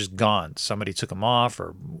presses. Like they're just gone. Somebody took them off or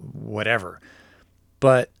whatever.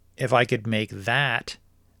 But if I could make that,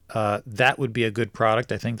 that would be a good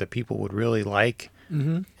product I think that people would really like.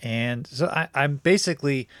 Mm-hmm. And so I'm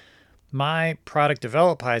basically My product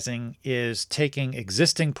developizing is taking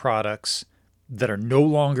existing products that are no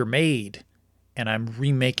longer made and I'm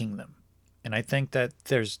remaking them. And I think that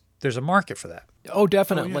there's a market for that. Oh,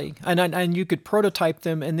 definitely. Oh, yeah. And you could prototype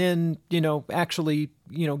them and then, actually,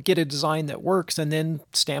 get a design that works and then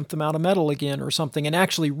stamp them out of metal again or something and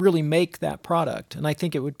actually really make that product. And I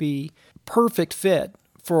think it would be perfect fit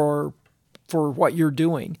for what you're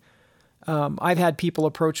doing. I've had people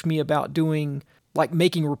approach me about doing, like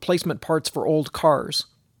making replacement parts for old cars,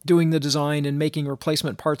 doing the design and making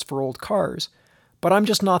replacement parts for old cars. But I'm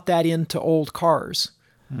just not that into old cars.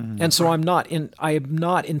 And so I am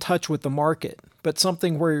not in touch with the market, but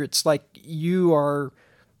something where it's like you are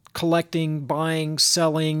collecting, buying,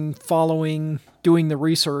 selling, following, doing the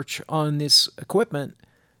research on this equipment,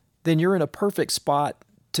 then you're in a perfect spot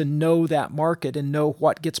to know that market and know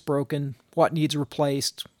what gets broken, what needs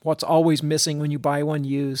replaced, what's always missing when you buy one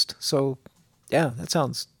used. So yeah, that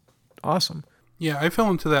sounds awesome. Yeah, I fell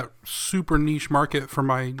into that super niche market for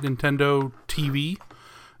my Nintendo TV.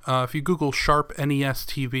 If you Google Sharp NES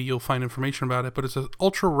TV, you'll find information about it. But it's an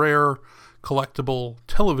ultra rare collectible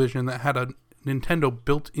television that had a Nintendo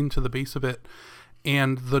built into the base of it.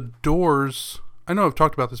 And the doors, I know I've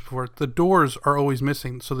talked about this before, the doors are always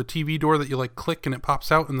missing. So the TV door that you like click and it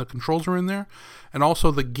pops out and the controls are in there. And also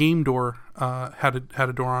the game door had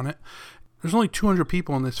a door on it. There's only 200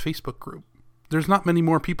 people in this Facebook group. There's not many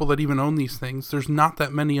more people that even own these things. There's not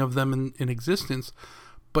that many of them in existence.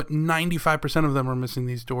 But 95% of them are missing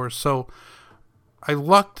these doors. So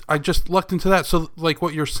I just lucked into that. So like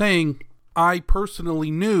what you're saying, I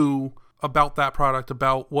personally knew about that product,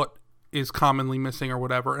 about what is commonly missing or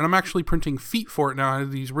whatever. And I'm actually printing feet for it now. I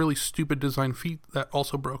have these really stupid design feet that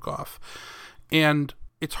also broke off. And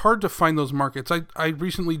it's hard to find those markets. I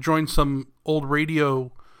recently joined some old radio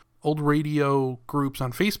groups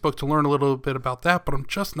on Facebook to learn a little bit about that, but I'm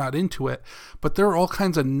just not into it. But there are all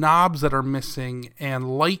kinds of knobs that are missing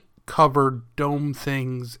and light covered dome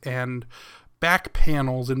things and back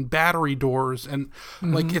panels and battery doors and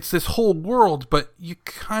like it's this whole world, but you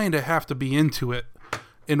kind of have to be into it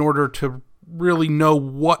in order to really know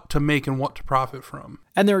what to make and what to profit from.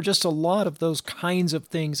 And there are just a lot of those kinds of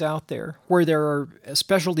things out there where there are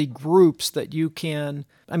specialty groups that you can,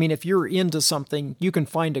 if you're into something, you can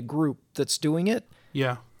find a group that's doing it.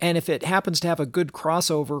 Yeah. And if it happens to have a good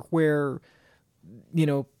crossover where,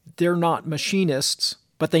 they're not machinists,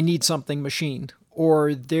 but they need something machined,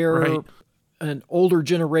 or they're an older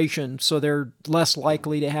generation, so they're less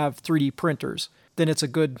likely to have 3D printers, then it's a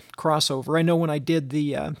good crossover. I know when I did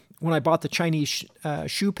when I bought the Chinese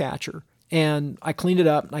shoe patcher and I cleaned it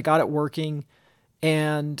up and I got it working,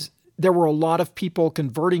 and there were a lot of people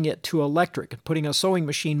converting it to electric and putting a sewing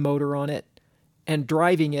machine motor on it and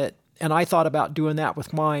driving it. And I thought about doing that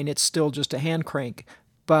with mine. It's still just a hand crank,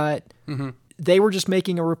 but they were just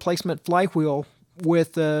making a replacement flywheel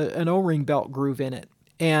with an O-ring belt groove in it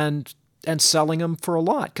and selling them for a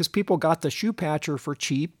lot because people got the shoe patcher for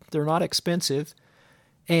cheap. They're not expensive.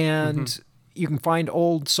 And you can find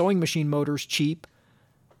old sewing machine motors cheap,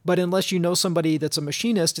 but unless you know somebody that's a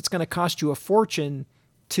machinist, it's going to cost you a fortune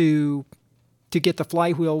to get the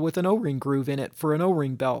flywheel with an O-ring groove in it for an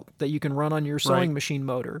O-ring belt that you can run on your sewing machine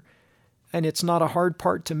motor. And it's not a hard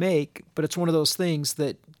part to make, but it's one of those things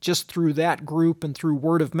that just through that group and through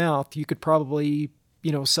word of mouth, you could probably,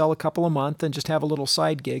 sell a couple a month and just have a little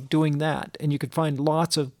side gig doing that. And you could find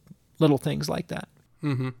lots of little things like that.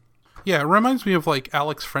 Mm-hmm. Yeah, it reminds me of like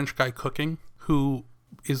Alex French Guy Cooking, who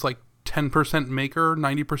is like 10% maker,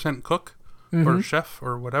 90% cook or chef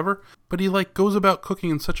or whatever. But he like goes about cooking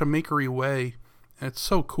in such a makery way. And it's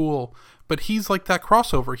so cool. But he's like that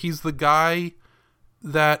crossover. He's the guy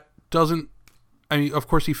that doesn't, of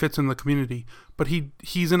course he fits in the community, but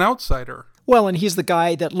he's an outsider. Well, and he's the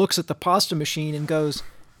guy that looks at the pasta machine and goes,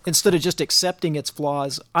 instead of just accepting its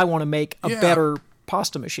flaws, I want to make a better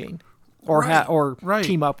pasta machine. Or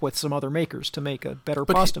team up with some other makers to make a better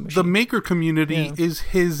pasta machine. The maker community is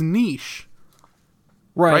his niche.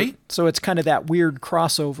 Right. So it's kind of that weird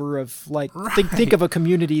crossover of like, think of a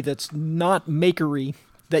community that's not makery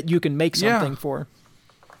that you can make something for.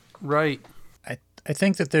 Right. I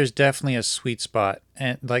think that there's definitely a sweet spot.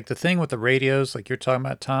 And like the thing with the radios, like you're talking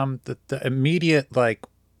about, Tom, the immediate like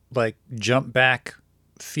jump back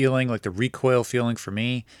feeling, like the recoil feeling for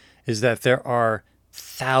me is that there are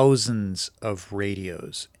thousands of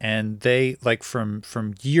radios, and they like from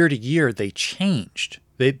year to year they changed.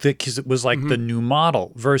 Because it was like the new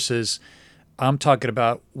model versus I'm talking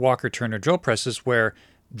about Walker Turner drill presses where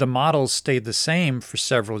the models stayed the same for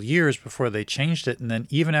several years before they changed it, and then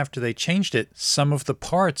even after they changed it, some of the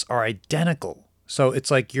parts are identical. So it's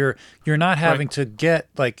like you're not having to get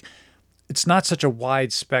like it's not such a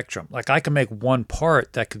wide spectrum. Like I can make one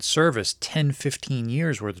part that could service 10, 15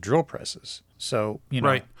 years worth of drill presses. So,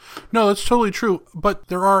 Right. No, that's totally true. But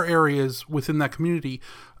there are areas within that community.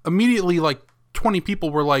 Immediately, like 20 people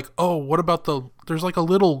were like, oh, what about there's like a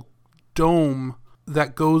little dome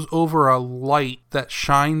that goes over a light that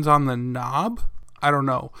shines on the knob? I don't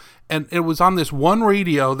know. And it was on this one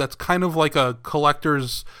radio that's kind of like a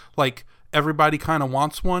collector's, like everybody kind of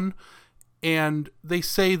wants one. And they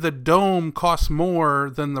say the dome costs more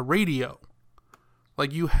than the radio.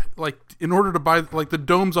 Like in order to buy, like the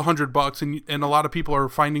dome's $100 and a lot of people are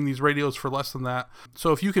finding these radios for less than that.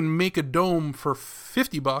 So if you can make a dome for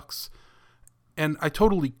 $50, and I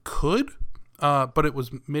totally could, but it was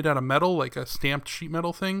made out of metal, like a stamped sheet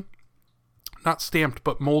metal thing. Not stamped,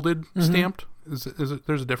 but molded stamped. Is it,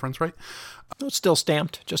 there's a difference, right? It's still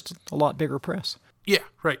stamped, just a lot bigger press. Yeah,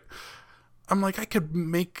 right. I'm like, I could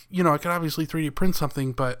make, I could obviously 3D print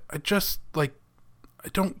something, but I just, like, I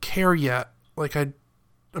don't care yet. Like, I'm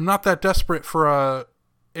not that desperate for a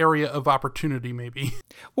area of opportunity, maybe.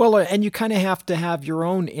 Well, and you kind of have to have your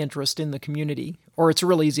own interest in the community, or it's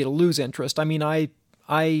really easy to lose interest. I mean, I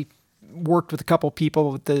worked with a couple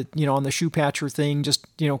people with the, on the shoe patcher thing, just,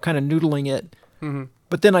 kind of noodling it. Mm-hmm.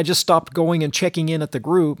 But then I just stopped going and checking in at the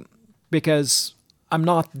group because I'm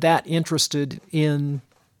not that interested in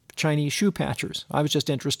Chinese shoe patchers. I was just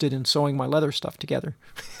interested in sewing my leather stuff together.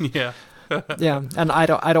 Yeah. Yeah, and I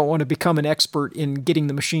don't want to become an expert in getting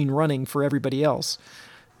the machine running for everybody else.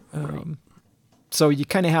 So you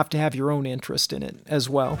kind of have to have your own interest in it as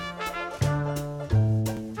well.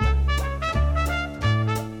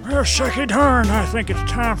 Well, shucky darn, I think it's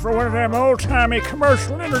time for one of them old-timey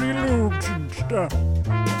commercial interludes and stuff.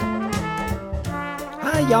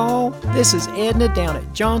 Hi, y'all. This is Edna down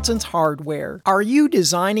at Johnson's Hardware. Are you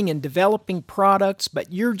designing and developing products,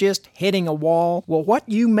 but you're just hitting a wall? Well, what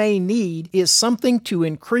you may need is something to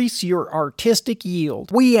increase your artistic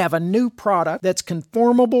yield. We have a new product that's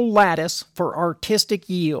conformable lattice for artistic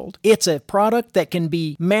yield. It's a product that can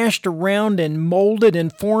be mashed around and molded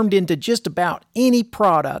and formed into just about any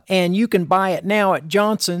product, and you can buy it now at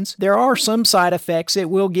Johnson's. There are some side effects. It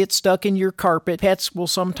will get stuck in your carpet. Pets will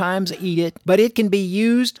sometimes eat it, but it can be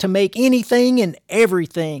used to make anything and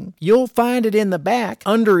everything. You'll find it in the back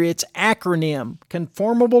under its acronym,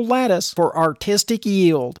 Conformable Lattice for Artistic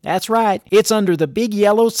Yield. That's right, it's under the big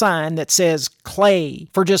yellow sign that says clay.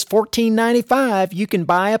 For just $14.95, you can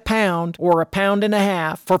buy a pound or a pound and a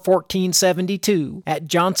half for $14.72. At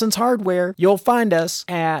Johnson's Hardware, you'll find us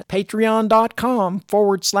at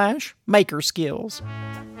patreon.com/makerskills.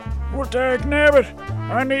 Well, dagnabbit,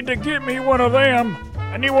 I need to get me one of them.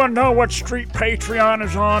 Anyone know what street Patreon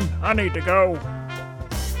is on? I need to go.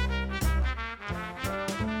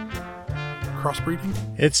 Crossbreeding?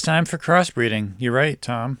 It's time for crossbreeding. You're right,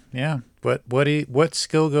 Tom. Yeah. What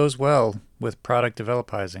skill goes well with product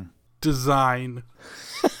developizing? Design.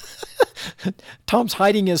 Tom's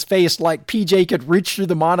hiding his face like PJ could reach through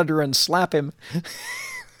the monitor and slap him.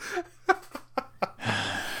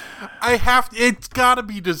 It's gotta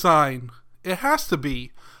be design. It has to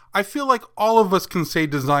be. I feel like all of us can say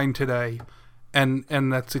design today, and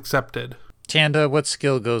that's accepted. Tanda, what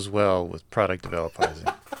skill goes well with product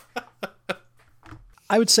developizing?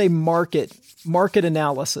 I would say market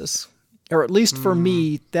analysis, or at least for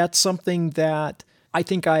me, that's something that I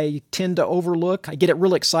think I tend to overlook. I get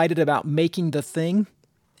real excited about making the thing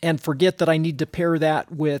and forget that I need to pair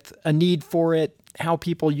that with a need for it, how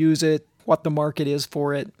people use it, what the market is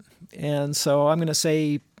for it. And so I'm going to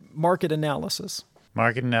say market analysis.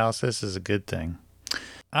 Market analysis is a good thing.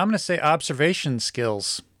 I'm going to say observation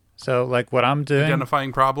skills. So like what I'm doing.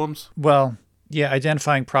 Identifying problems? Well, yeah,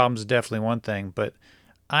 identifying problems is definitely one thing, but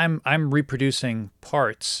I'm reproducing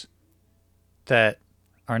parts that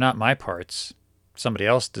are not my parts. Somebody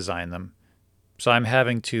else designed them. So I'm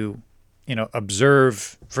having to,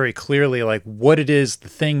 observe very clearly like what it is, the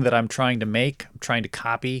thing that I'm trying to make, I'm trying to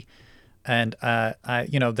copy. And,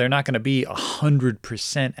 they're not going to be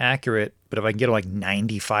 100% accurate, but if I can get like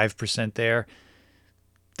 95% there,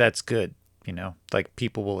 that's good. Like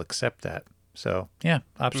people will accept that. So yeah,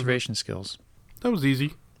 observation skills. That was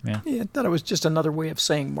easy. Yeah. I thought it was just another way of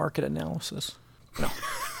saying market analysis. No.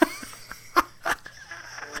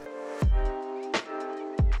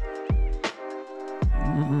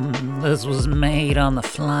 This was made on the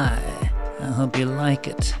fly. I hope you like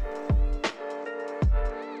it.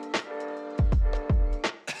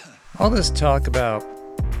 All this talk about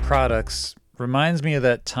products reminds me of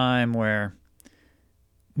that time where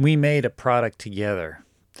we made a product together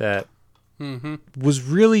that was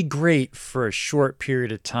really great for a short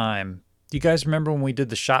period of time. Do you guys remember when we did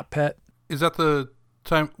the shop pet? Is that the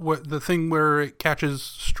the thing where it catches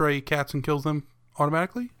stray cats and kills them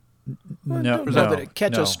automatically? No, that it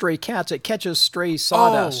catches stray cats. It catches stray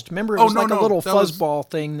sawdust. Remember, it was like a little fuzzball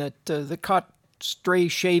thing that caught stray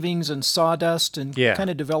shavings and sawdust and kind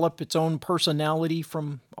of developed its own personality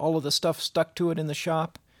from all of the stuff stuck to it in the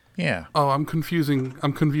shop. Yeah. Oh, I'm confusing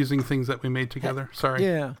things that we made together. Sorry.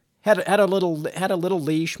 Yeah. Had a little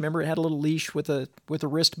leash. Remember, it had a little leash with a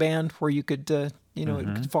wristband where you could it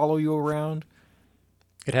could follow you around.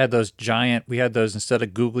 It had those giant. We had those instead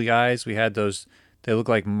of googly eyes. We had those. They look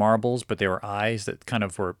like marbles, but they were eyes that kind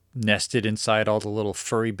of were nested inside all the little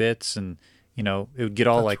furry bits, and it would get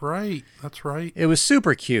all That's right. It was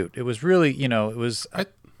super cute. It was really, it was.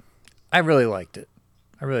 I really liked it.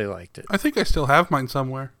 I think I still have mine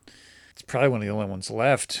somewhere. It's probably one of the only ones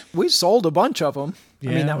left. We sold a bunch of them.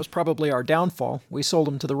 Yeah. I mean, that was probably our downfall. We sold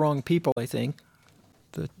them to the wrong people, I think.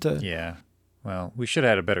 Yeah. Well, we should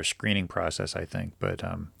have had a better screening process, I think. But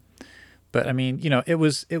I mean, it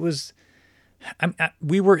was.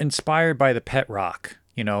 We were inspired by the pet rock,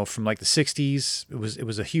 from like the 60s. It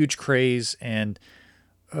was a huge craze, and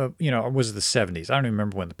or was it the 70s? I don't even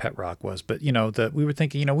remember when the pet rock was, but we were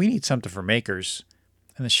thinking, we need something for makers.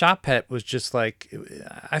 And the shop pet was just like,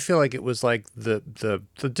 I feel like it was like the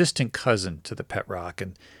distant cousin to the pet rock.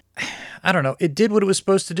 And I don't know, it did what it was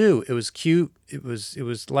supposed to do. It was cute. It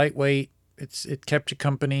was lightweight. It kept you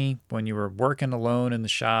company when you were working alone in the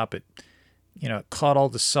shop. It caught all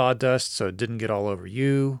the sawdust so it didn't get all over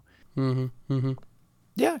you. Mm-hmm. Mm-hmm.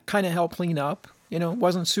 Yeah, kind of helped clean up. It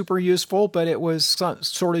wasn't super useful, but it was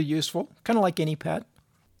sort of useful. Kind of like any pet.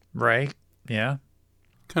 Right. Yeah.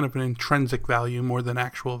 Kind of an intrinsic value more than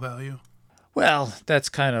actual value. Well, that's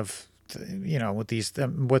kind of, with these,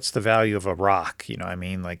 what's the value of a rock? I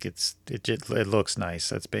mean, like it looks nice.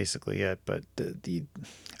 That's basically it. But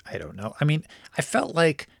I don't know. I mean, I felt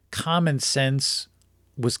like common sense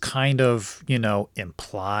was kind of,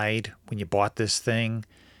 implied when you bought this thing.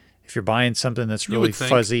 If you're buying something that's really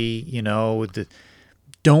fuzzy,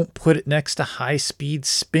 don't put it next to high-speed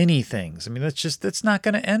spinny things. I mean, that's not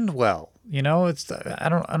going to end well. I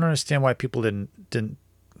don't understand why people didn't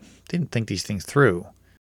think these things through.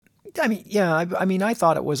 I mean, yeah. I mean, I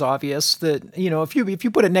thought it was obvious that if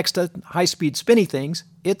you put it next to high-speed spinny things,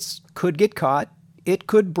 it could get caught, it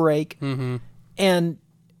could break, and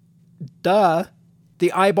the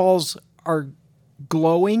eyeballs are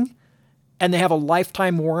glowing, and they have a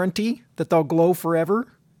lifetime warranty that they'll glow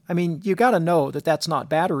forever. I mean, you got to know that that's not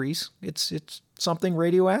batteries. It's something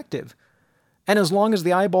radioactive. And as long as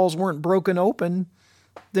the eyeballs weren't broken open,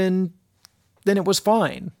 then it was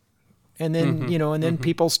fine. And then,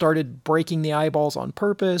 people started breaking the eyeballs on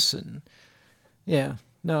purpose. And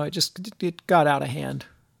it got out of hand.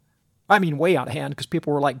 I mean, way out of hand, because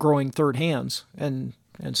people were like growing third hands and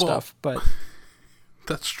stuff. But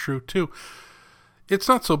that's true too. It's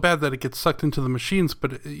not so bad that it gets sucked into the machines,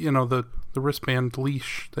 but the wristband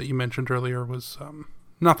leash that you mentioned earlier was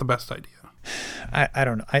not the best idea. I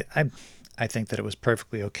don't know. I think that it was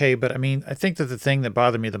perfectly okay, but I mean, I think that the thing that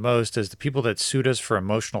bothered me the most is the people that sued us for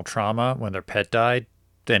emotional trauma when their pet died,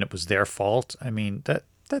 then it was their fault. I mean, that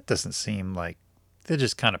doesn't seem like they're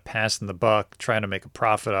just kind of passing the buck, trying to make a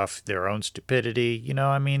profit off their own stupidity.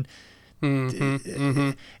 I mean,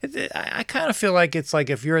 I kind of feel like it's like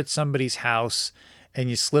if you're at somebody's house and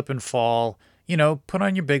you slip and fall, put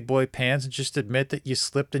on your big boy pants and just admit that you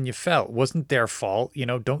slipped and you fell. It wasn't their fault.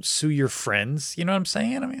 Don't sue your friends. You know what I'm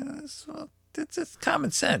saying? I mean, it's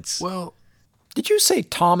common sense. Well, did you say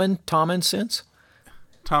Tommen sense?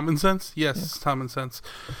 Tommen sense? Yes, yeah. Tommen sense.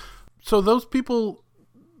 So those people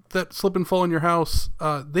that slip and fall in your house,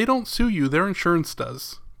 they don't sue you. Their insurance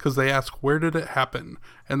does. Because they ask, where did it happen?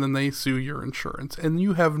 And then they sue your insurance. And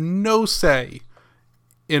you have no say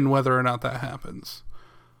in whether or not that happens.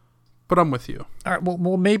 But I'm with you. All right.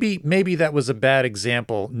 Well, maybe that was a bad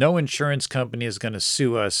example. No insurance company is going to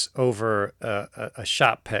sue us over a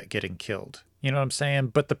shop pet getting killed. You know what I'm saying?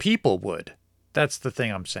 But the people would. That's the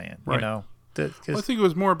thing I'm saying. Right. Well, I think it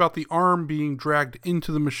was more about the arm being dragged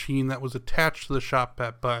into the machine that was attached to the shop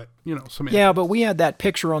pet. But yeah, but we had that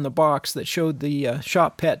picture on the box that showed the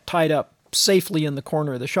shop pet tied up safely in the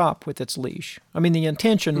corner of the shop with its leash. I mean, the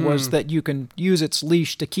intention was that you can use its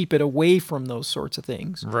leash to keep it away from those sorts of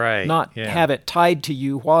things. Right. Not have it tied to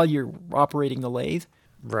you while you're operating the lathe.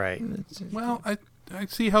 Right. Well, I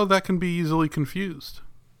see how that can be easily confused.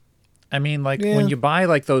 I mean, like when you buy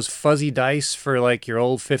like those fuzzy dice for like your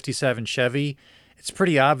old 57 Chevy, it's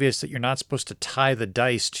pretty obvious that you're not supposed to tie the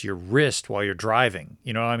dice to your wrist while you're driving.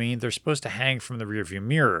 You know what I mean? They're supposed to hang from the rearview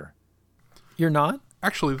mirror. You're not?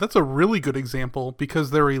 Actually, that's a really good example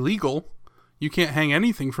because they're illegal. You can't hang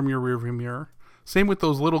anything from your rearview mirror. Same with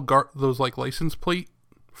those little those like license plate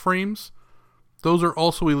frames. Those are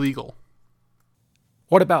also illegal.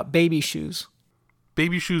 What about baby shoes?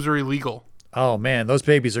 Baby shoes are illegal. Oh man, those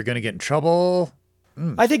babies are going to get in trouble.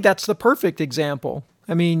 I think that's the perfect example.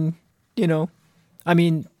 I mean, they're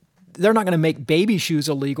not going to make baby shoes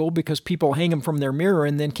illegal because people hang them from their mirror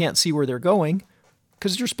and then can't see where they're going,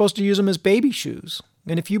 because you're supposed to use them as baby shoes.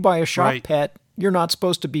 And if you buy a shop Right. pet, you're not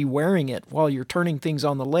supposed to be wearing it while you're turning things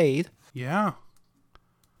on the lathe. Yeah,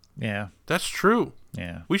 Yeah, that's true.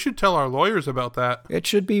 yeah. We should tell our lawyers about that. It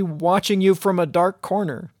should be watching you from a dark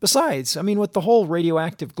corner. Besides, with the whole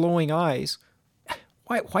radioactive glowing eyes,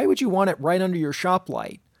 why would you want it right under your shop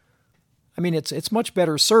light? It's much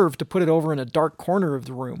better served to put it over in a dark corner of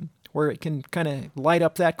the room where it can kind of light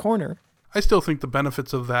up that corner. I still think the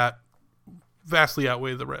benefits of that vastly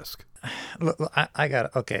outweigh the risk. Look, I got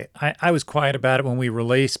it. Okay. I was quiet about it when we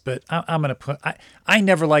released, but I'm going to put, I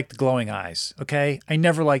never liked the glowing eyes. Okay. I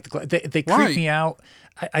never liked they Why? creep me out.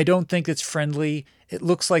 I don't think it's friendly. It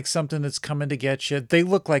looks like something that's coming to get you. They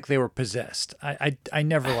look like they were possessed. I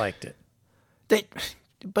never liked it.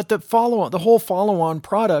 But the whole follow-on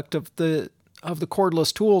product of the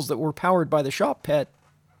cordless tools that were powered by the shop pet,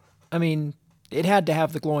 it had to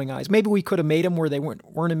have the glowing eyes. Maybe we could have made them where they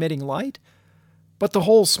weren't emitting light, but the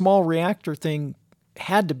whole small reactor thing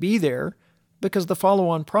had to be there because the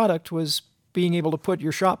follow-on product was being able to put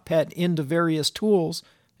your shop pet into various tools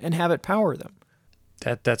and have it power them.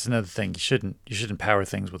 That's another thing. You shouldn't power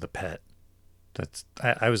things with a pet.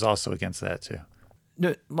 I was also against that too.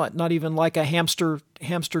 No, not even like a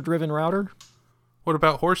hamster-driven router. What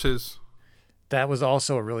about horses? That was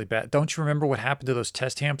also a really bad. Don't you remember what happened to those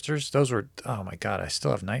test hamsters? Those were, oh my God, I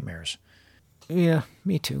still have nightmares. Yeah,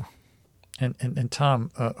 me too. And Tom,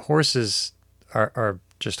 horses are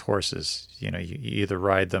just horses. You either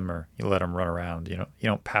ride them or you let them run around. You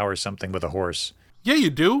don't power something with a horse. Yeah, you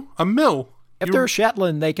do. A mill. If they're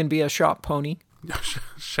Shetland, they can be a shop pony.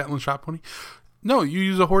 Shetland shop pony. No, you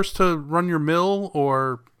use a horse to run your mill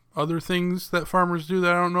or other things that farmers do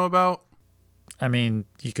that I don't know about.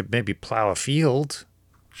 You could maybe plow a field,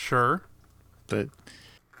 Sure. but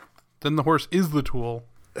Then the horse is the tool.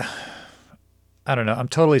 I don't know. I'm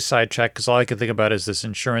totally sidetracked because all I can think about is this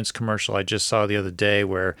insurance commercial I just saw the other day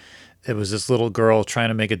where it was this little girl trying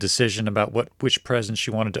to make a decision about which present she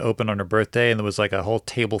wanted to open on her birthday, and there was like a whole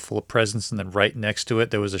table full of presents, and then right next to it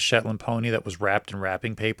there was a Shetland pony that was wrapped in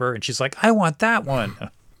wrapping paper, and she's like, "I want that one."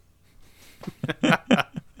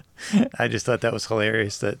 I just thought that was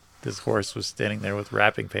hilarious that this horse was standing there with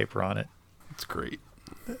wrapping paper on it. It's great.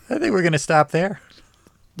 I think we're going to stop there.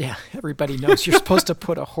 Yeah, everybody knows you're supposed to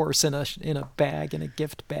put a horse in a bag, in a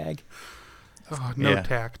gift bag. Oh, no Yeah.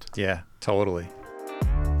 tact. Yeah, totally.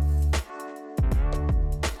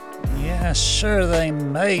 Yeah, sure, they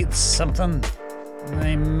made something.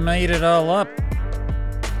 They made it all up.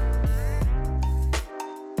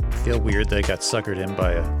 Feel weird that I got suckered in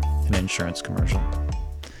by an insurance commercial.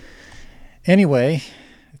 Anyway,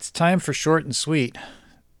 it's time for short and sweet.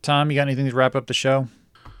 Tom, you got anything to wrap up the show?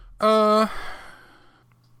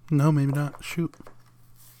 No, maybe not. Shoot.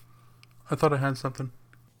 I thought I had something.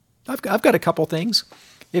 I've got a couple things.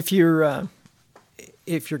 If you're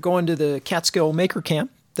going to the Catskill Maker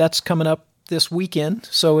Camp, that's coming up this weekend.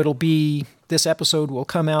 So this episode will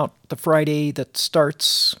come out the Friday that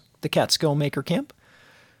starts the Catskill Maker Camp.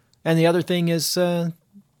 And the other thing is,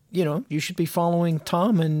 you should be following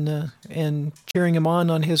Tom and cheering him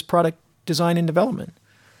on his product design and development.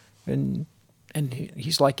 And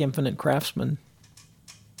he's like Infinite Craftsman.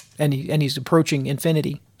 And he's approaching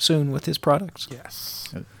infinity soon with his products.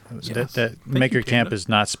 Yes. That Maker Camp is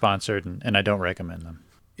not sponsored, and I don't recommend them.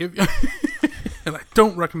 And I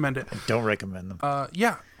don't recommend it. I don't recommend them.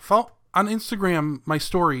 Yeah. Follow on Instagram my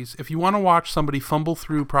stories. If you want to watch somebody fumble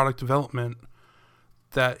through product development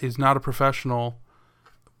that is not a professional,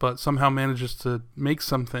 but somehow manages to make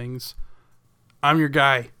some things, I'm your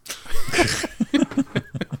guy.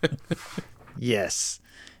 Yes,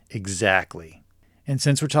 exactly. And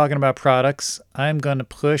since we're talking about products, I'm going to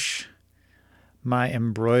push my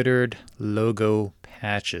embroidered logo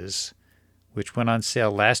patches, which went on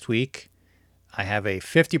sale last week. I have a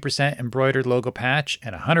 50% embroidered logo patch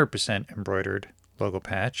and a 100% embroidered logo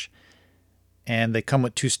patch. And they come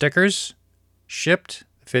with 2 stickers, shipped.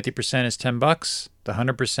 The 50% is $10. The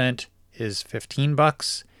 100% is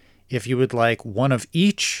 $15. If you would like one of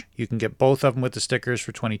each, you can get both of them with the stickers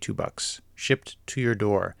for $22, shipped to your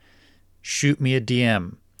door. Shoot me a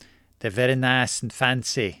DM. They're very nice and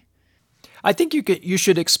fancy. I think you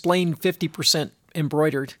should explain 50%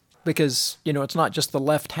 embroidered because, it's not just the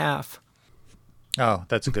left half. Oh,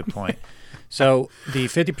 that's a good point. So the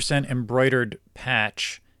 50% embroidered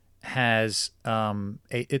patch has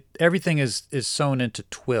everything is sewn into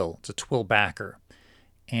twill. It's a twill backer,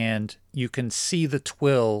 and you can see the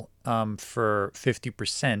twill for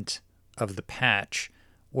 50% of the patch,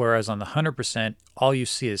 whereas on the 100%, all you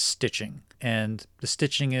see is stitching, and the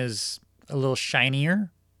stitching is a little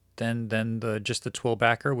shinier than just the twill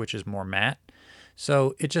backer, which is more matte.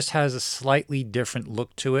 So it just has a slightly different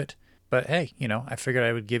look to it. But hey, I figured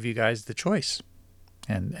I would give you guys the choice,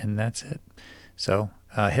 and that's it. So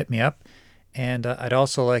hit me up. And I'd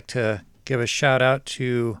also like to give a shout out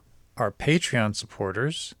to our Patreon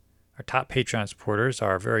supporters, our top Patreon supporters,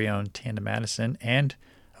 our very own Tanda Madison, and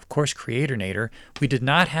of course Creator Nader. We did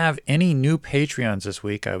not have any new Patreons this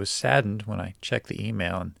week. I was saddened when I checked the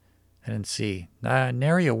email and I didn't see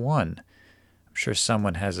nary a one. I'm sure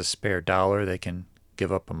someone has a spare $1 they can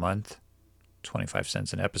give up a month, 25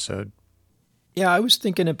 cents an episode. Yeah, I was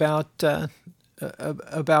thinking about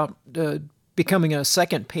becoming a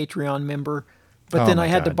second Patreon member, but then I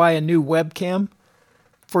had to buy a new webcam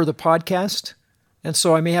for the podcast, and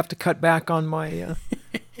so I may have to cut back on my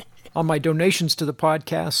on my donations to the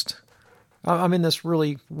podcast. I'm in this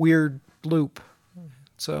really weird loop,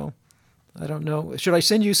 so I don't know. Should I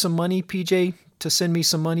send you some money, PJ, to send me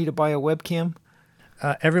some money to buy a webcam?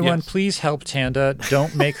 Everyone, Yes. please help Tanda.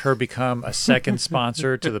 Don't make her become a second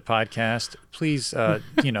sponsor to the podcast. Please,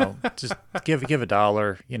 just give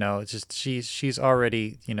 $1. It's just she's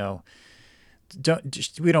already, we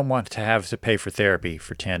don't want to have to pay for therapy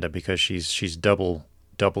for Tanda because she's double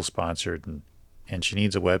sponsored and she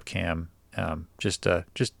needs a webcam. Just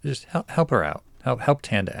help her out. Help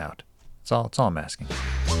Tanda out. That's all I'm asking.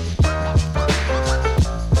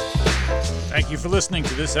 Thank you for listening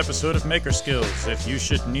to this episode of Maker Skills. If you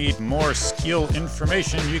should need more skill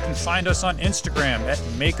information, you can find us on Instagram at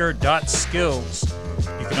maker.skills.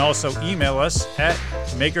 You can also email us at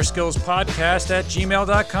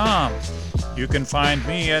makerskillspodcast@gmail.com. You can find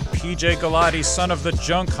me at PJ Galati, son of the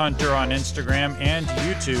Junk Hunter, on Instagram and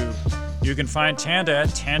YouTube. You can find Tanda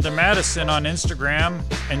at Tanda Madison on Instagram,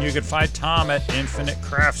 and you can find Tom at Infinite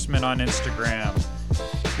Craftsman on Instagram.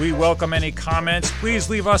 We welcome any comments. Please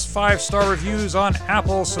leave us 5-star reviews on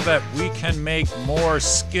Apple so that we can make more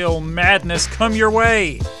skill madness come your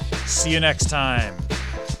way. See you next time.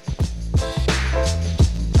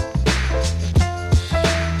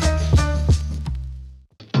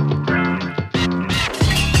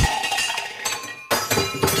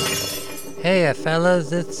 Hey,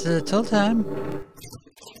 fellas, it's tool time.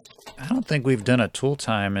 I don't think we've done a tool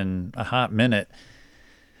time in a hot minute,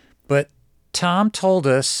 but Tom told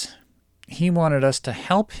us he wanted us to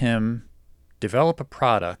help him develop a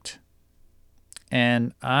product,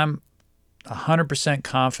 and I'm 100%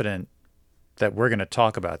 confident that we're going to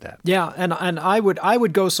talk about that. Yeah, and I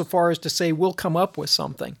would go so far as to say we'll come up with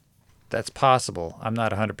something. That's possible. I'm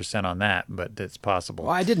not 100% on that, but it's possible.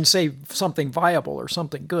 Well, I didn't say something viable or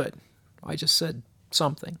something good. I just said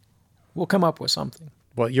something. We'll come up with something.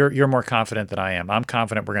 Well, you're more confident than I am. I'm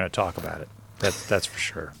confident we're going to talk about it. That's for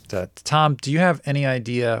sure. Tom, do you have any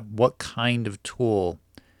idea what kind of tool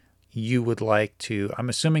you would like to? I'm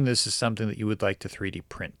assuming this is something that you would like to 3D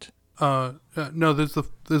print. No, this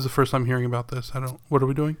is the first I'm hearing about this. What are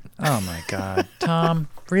we doing? Oh my God, Tom,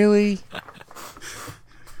 really?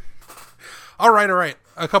 All right.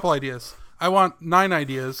 A couple ideas. I want 9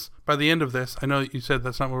 ideas by the end of this. I know you said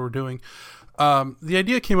that's not what we're doing. The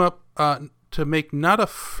idea came up to make not a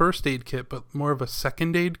first aid kit, but more of a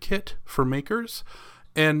second aid kit for makers.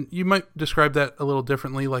 And you might describe that a little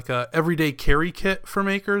differently, like a everyday carry kit for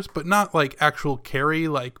makers, but not like actual carry,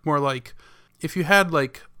 like more like if you had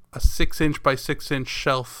like a 6-inch by 6-inch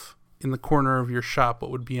shelf in the corner of your shop,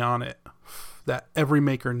 what would be on it that every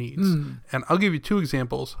maker needs. And I'll give you 2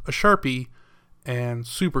 examples, a Sharpie and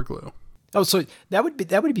super glue. Oh, so that would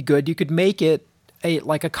be good. You could make it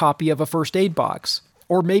like a copy of a first aid box,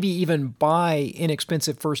 or maybe even buy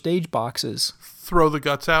inexpensive first aid boxes. Throw the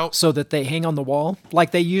guts out so that they hang on the wall,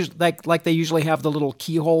 like they usually have the little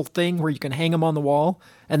keyhole thing where you can hang them on the wall,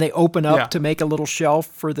 and they open up to make a little shelf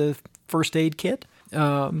for the first aid kit.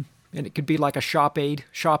 And it could be like a shop aid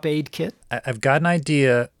kit. I've got an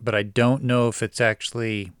idea, but I don't know if it's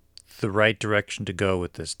actually the right direction to go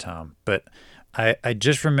with this, Tom. But I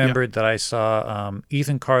just remembered that I saw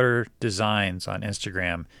Ethan Carter Designs on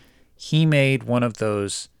Instagram. He made one of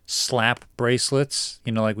those slap bracelets,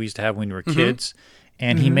 like we used to have when we were kids,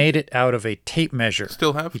 and he made it out of a tape measure.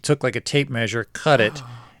 Still have? He took like a tape measure, cut it,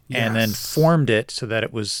 and then formed it so that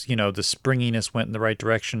it was, the springiness went in the right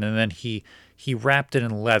direction, and then he wrapped it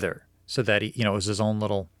in leather so that it was his own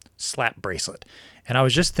little slap bracelet. And I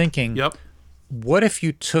was just thinking, what if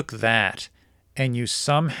you took that and you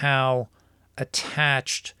somehow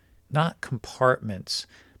attached not compartments,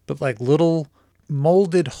 but like little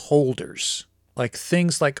molded holders, like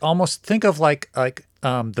things like almost think of like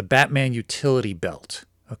the Batman utility belt,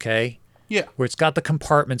 okay? Yeah. Where it's got the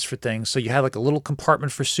compartments for things. So you had like a little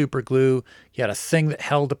compartment for super glue. You had a thing that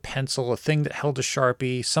held a pencil, a thing that held a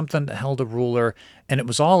Sharpie, something that held a ruler, and it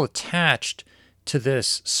was all attached to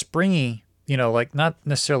this springy, like not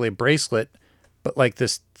necessarily a bracelet, but like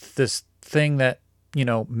this thing that,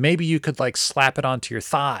 maybe you could like slap it onto your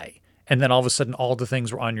thigh, and then all of a sudden all the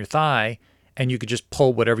things were on your thigh, and you could just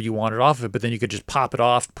pull whatever you wanted off of it, but then you could just pop it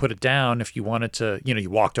off, put it down if you wanted to, you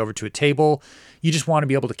walked over to a table. You just want to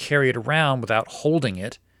be able to carry it around without holding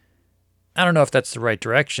it. I don't know if that's the right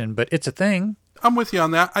direction, but it's a thing. I'm with you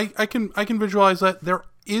on that. I can visualize that. There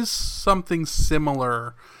is something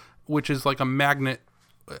similar, which is like a magnet,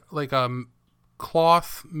 like a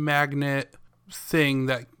cloth magnet thing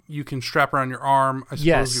that you can strap around your arm, I suppose,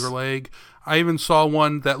 Yes. your leg. I even saw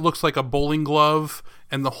one that looks like a bowling glove,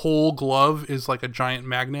 and the whole glove is like a giant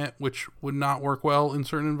magnet, which would not work well in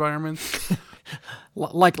certain environments.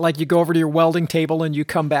 Like you go over to your welding table and you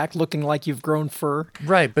come back looking like you've grown fur.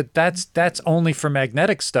 Right, but that's only for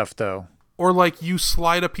magnetic stuff, though. Or like you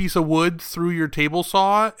slide a piece of wood through your table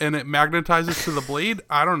saw and it magnetizes to the blade.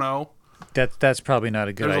 I don't know. That's probably not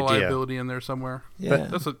a good There's a idea. liability in there somewhere. Yeah.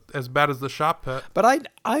 That's as bad as the shop pet. But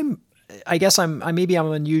I guess I'm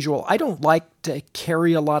unusual. I don't like to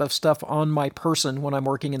carry a lot of stuff on my person when I'm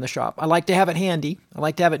working in the shop. I like to have it handy. I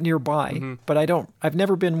like to have it nearby, but I've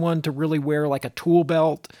never been one to really wear like a tool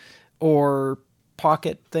belt or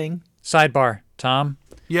pocket thing. Sidebar, Tom.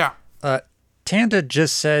 Yeah. Tanda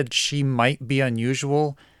just said she might be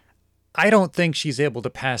unusual. I don't think she's able to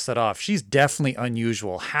pass that off. She's definitely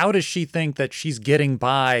unusual. How does she think that she's getting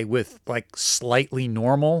by with like slightly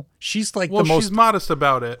normal? She's like the most. She's modest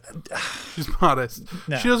about it. She's modest.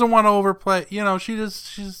 No. She doesn't want to overplay. She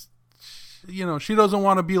doesn't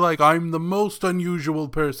want to be like, I'm the most unusual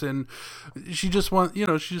person. She just kind of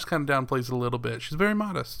downplays it a little bit. She's very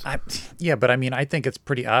modest. Yeah, but I mean, I think it's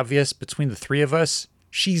pretty obvious between the three of us.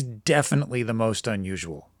 She's definitely the most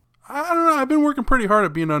unusual. I don't know. I've been working pretty hard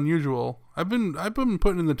at being unusual. I've been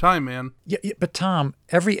putting in the time, man. Yeah, but Tom,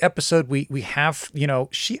 every episode we have,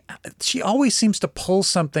 she always seems to pull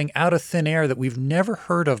something out of thin air that we've never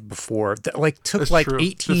heard of before. That took That's like true.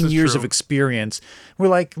 18 This is years true. of experience. We're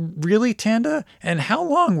like, really, Tanda? And how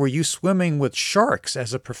long were you swimming with sharks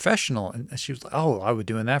as a professional? And she was like, oh, I was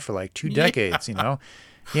doing that for like 2 decades.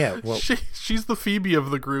 Yeah, well, She's the Phoebe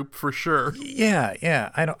of the group for sure. yeah.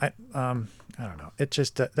 I don't know. It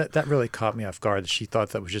just that really caught me off guard that she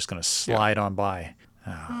thought that was just going to slide on by.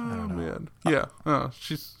 I don't know. Man. Yeah.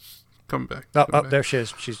 She's coming back. Oh, Coming back. there she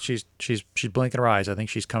is. She's blinking her eyes. I think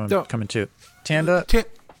she's coming No. too. Tanda.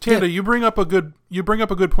 Tanda, you bring up a good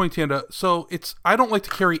point, Tanda. So I don't like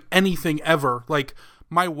to carry anything ever. Like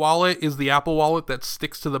my wallet is the Apple Wallet that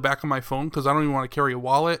sticks to the back of my phone because I don't even want to carry a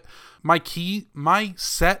wallet. My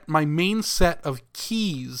main set of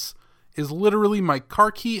keys is literally my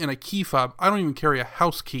car key and a key fob. I don't even carry a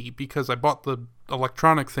house key because I bought the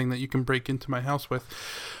electronic thing that you can break into my house with.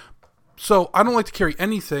 So I don't like to carry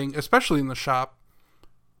anything, especially in the shop,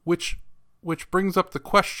 which brings up the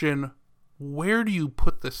question, where do you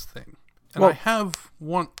put this thing? And I have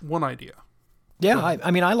one idea. Yeah,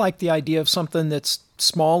 I like the idea of something that's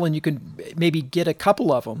small and you can maybe get a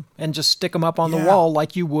couple of them and just stick them up on the wall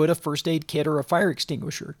like you would a first aid kit or a fire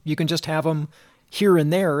extinguisher. You can just have them here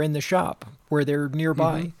and there in the shop where they're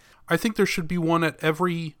nearby. Mm-hmm. I think there should be one at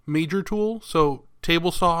every major tool. So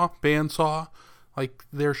table saw, bandsaw, like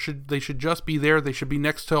they should just be there. They should be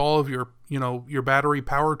next to all of your battery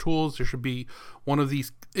power tools. There should be one of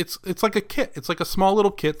these. It's like a kit. It's like a small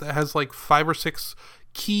little kit that has like 5 or 6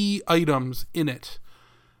 key items in it.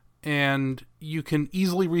 And you can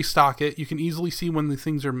easily restock it. You can easily see when the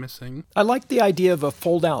things are missing. I like the idea of a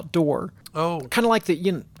fold-out door. Oh, Kind of like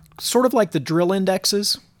sort of like the drill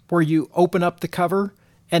indexes where you open up the cover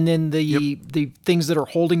and then the things that are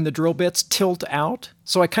holding the drill bits tilt out.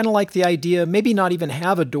 So I kind of like the idea, maybe not even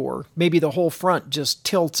have a door. Maybe the whole front just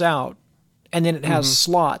tilts out and then it has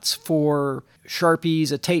slots for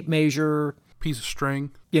Sharpies, a tape measure, piece of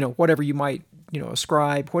string. whatever you might, a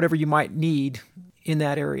scribe, whatever you might need in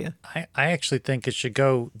that area. I actually think it should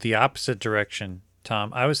go the opposite direction,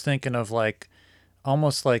 Tom. I was thinking of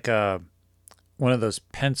almost like one of those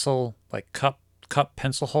pencil, like cup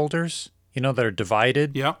pencil holders, that are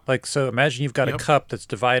divided. Yeah. So imagine you've got a cup that's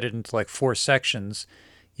divided into like 4 sections.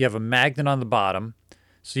 You have a magnet on the bottom,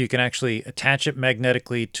 so you can actually attach it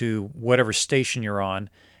magnetically to whatever station you're on.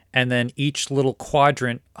 and then each little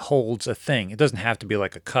quadrant holds a thing. It doesn't have to be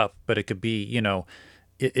like a cup, but it could be,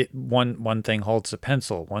 one thing holds a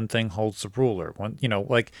pencil, one thing holds a ruler,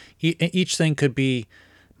 like each thing could be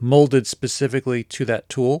molded specifically to that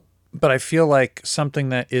tool. But I feel like something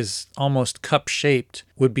that is almost cup shaped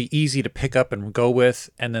would be easy to pick up and go with.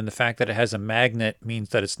 And then the fact that it has a magnet means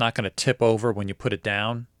that it's not going to tip over when you put it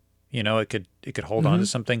down. It could hold on to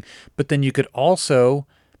something. But then you could also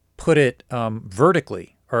put it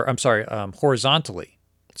horizontally.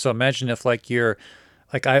 So imagine if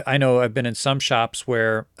I know I've been in some shops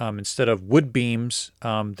where instead of wood beams,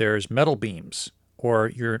 there's metal beams,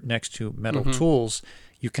 or you're next to metal tools.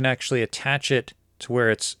 You can actually attach it to where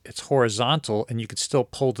it's horizontal, and you could still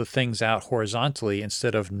pull the things out horizontally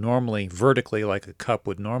instead of normally vertically like a cup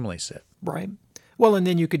would normally sit. Right. Well, and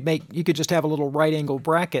then you could just have a little right angle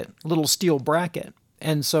bracket, a little steel bracket.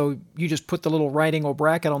 And so you just put the little right angle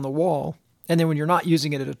bracket on the wall, and then when you're not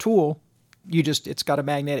using it as a tool, it's got a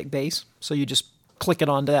magnetic base, so you just click it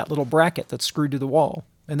onto that little bracket that's screwed to the wall.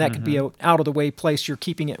 And that could be an out of the way place you're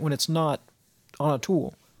keeping it when it's not on a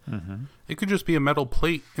tool. It could just be a metal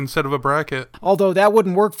plate instead of a bracket. Although that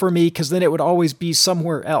wouldn't work for me because then it would always be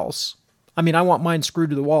somewhere else. I mean, I want mine screwed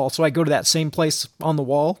to the wall, so I go to that same place on the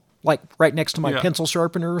wall, like right next to my pencil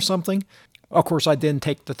sharpener or something. Of course, I then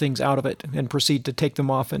take the things out of it and proceed to take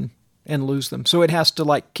them off and lose them. So it has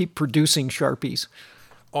to keep producing Sharpies.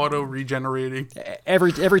 Auto regenerating.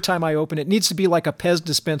 Every time I open it, needs to be like a Pez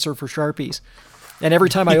dispenser for Sharpies. And every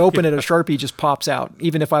time I open it, a Sharpie just pops out,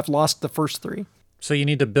 even if I've lost the first 3. So you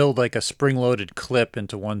need to build like a spring-loaded clip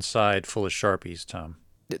into one side full of Sharpies, Tom.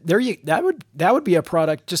 That would be a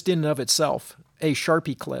product just in and of itself, a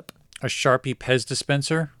Sharpie clip. A Sharpie Pez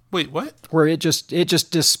dispenser? Wait, what? Where it just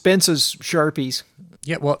dispenses Sharpies.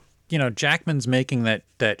 Yeah, well, Jackman's making that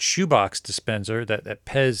shoebox dispenser, that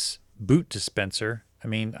Pez boot dispenser. I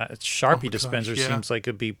mean, a Sharpie dispenser seems like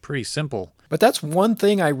it'd be pretty simple. But that's one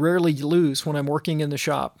thing I rarely lose when I'm working in the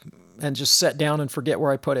shop and just sit down and forget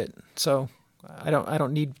where I put it. So I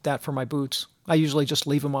don't need that for my boots. I usually just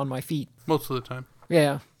leave them on my feet. Most of the time.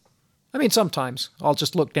 Yeah. I mean, sometimes I'll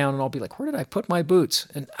just look down and I'll be like, where did I put my boots?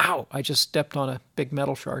 And ow, I just stepped on a big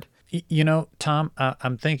metal shard. Tom,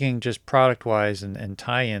 I'm thinking just product-wise and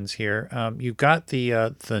tie-ins here. You've got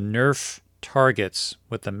the Nerf targets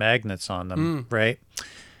with the magnets on them, right?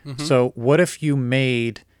 Mm-hmm. So what if you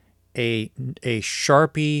made a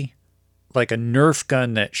Sharpie, like a Nerf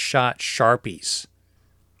gun that shot Sharpies?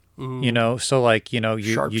 Ooh. So you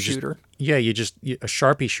shooter. Just a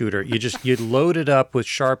Sharpie shooter. You load it up with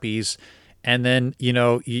Sharpies, and then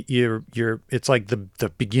you're it's like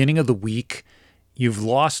the beginning of the week. You've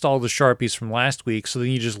lost all the Sharpies from last week, so then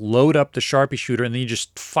you just load up the Sharpie shooter, and then you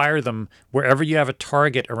just fire them wherever you have a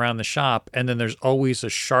target around the shop, and then there's always a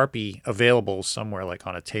Sharpie available somewhere, like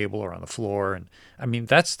on a table or on the floor. And I mean,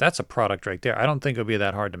 that's a product right there. I don't think it'll be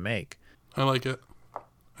that hard to make. I like it.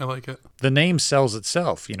 The name sells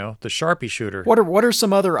itself, the Sharpie shooter. What are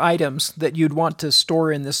some other items that you'd want to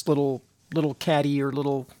store in this little caddy or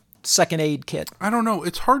little second aid kit? I don't know.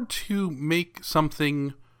 It's hard to make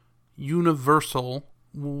something universal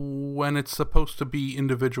when it's supposed to be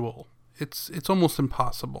individual. It's almost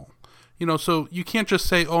impossible. So you can't just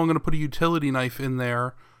say, "Oh, I'm going to put a utility knife in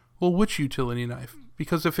there." Well, which utility knife?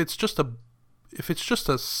 Because if it's just a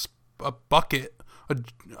bucket,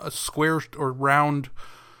 a square or round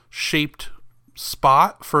shaped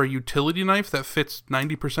spot for a utility knife that fits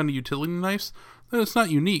 90% of utility knives, then it's not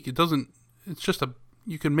unique. It's just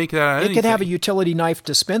you can make that out of anything. It could have a utility knife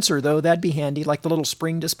dispenser, though. That'd be handy, like the little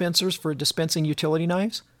spring dispensers for dispensing utility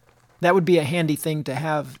knives. That would be a handy thing to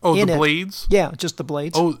have. Oh, the blades? Yeah, just the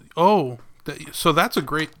blades. Oh, so that's a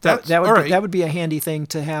great. That would be a handy thing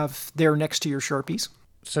to have there next to your Sharpies.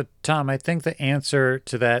 So, Tom, I think the answer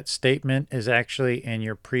to that statement is actually in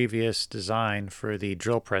your previous design for the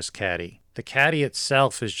drill press caddy. The caddy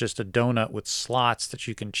itself is just a donut with slots that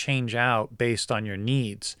you can change out based on your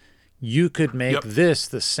needs. You could make this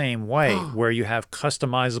the same way, where you have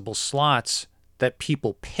customizable slots that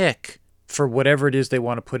people pick for whatever it is they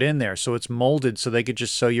want to put in there. So it's molded so they could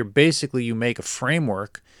you make a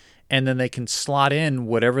framework, and then they can slot in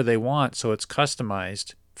whatever they want, so it's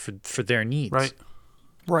customized for their needs.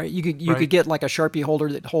 Right. You could get like a Sharpie holder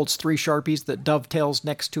that holds 3 Sharpies that dovetails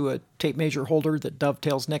next to a tape measure holder that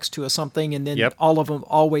dovetails next to a something, and then all of them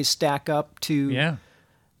always stack up to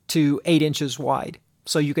 8 inches wide.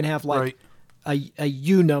 So you can have a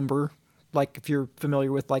U number, like if you're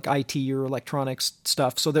familiar with like IT or electronics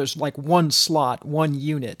stuff. So there's like one slot, 1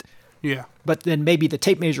 unit. Yeah. But then maybe the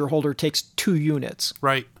tape measure holder takes 2 units.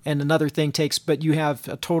 Right. And another thing but you have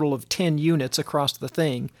a total of 10 units across the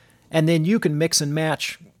thing. And then you can mix and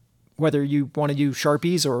match whether you want to use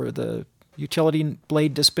Sharpies or the utility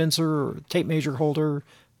blade dispenser or tape measure holder,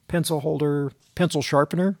 pencil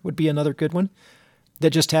sharpener would be another good one that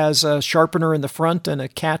just has a sharpener in the front and a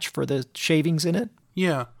catch for the shavings in it.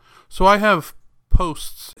 Yeah. So I have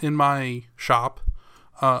posts in my shop.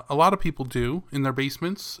 A lot of people do in their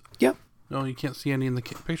basements. Yep. No, you can't see any in the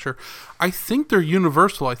picture. I think they're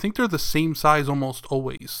universal. I think they're the same size almost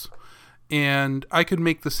always. And I could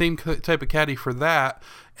make the same type of caddy for that.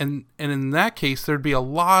 And in that case, there'd be a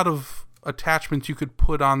lot of attachments you could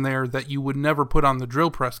put on there that you would never put on the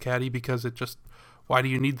drill press caddy because it just, why do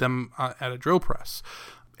you need them at a drill press?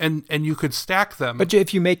 And you could stack them. But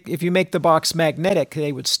if you make the box magnetic,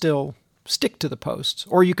 they would still stick to the posts.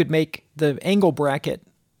 Or you could make the angle bracket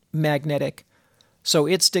magnetic, so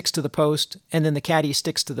it sticks to the post, and then the caddy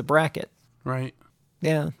sticks to the bracket. Right.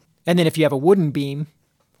 Yeah. And then if you have a wooden beam,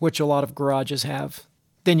 which a lot of garages have,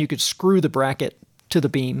 then you could screw the bracket to the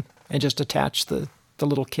beam and just attach the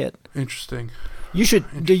little kit. Interesting.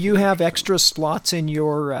 Do you have extra slots in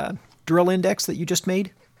your drill index that you just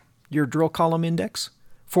made? Your drill column index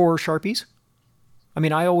for Sharpies? I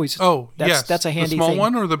mean, I always... Oh, yes. That's a handy thing. The small thing.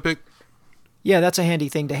 one or the big... Yeah, that's a handy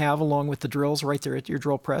thing to have along with the drills right there at your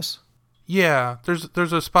drill press. Yeah,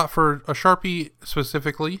 there's a spot for a Sharpie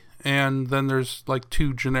specifically, and then there's like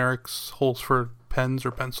 2 generics holes for pens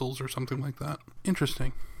or pencils or something like that.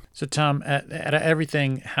 Interesting. So Tom, at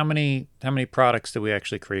everything, how many products did we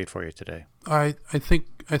actually create for you today? I think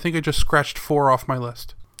I just scratched 4 off my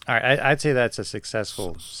list. All right, I'd say that's a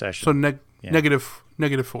successful session. So negative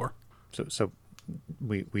 4. So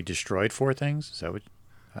we destroyed 4 things. Is that what?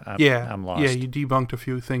 I'm lost. Yeah, you debunked a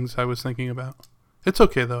few things I was thinking about. It's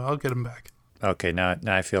okay though. I'll get them back. Okay, now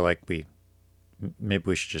I feel like maybe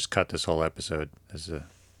we should just cut this whole episode. I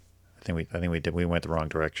think we went the wrong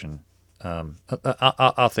direction.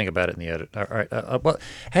 I'll think about it in the edit. All right. Well,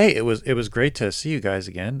 hey, it was great to see you guys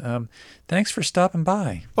again. Thanks for stopping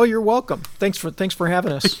by. Oh, you're welcome. Thanks for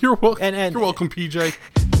having us. You're welcome. You're welcome, PJ.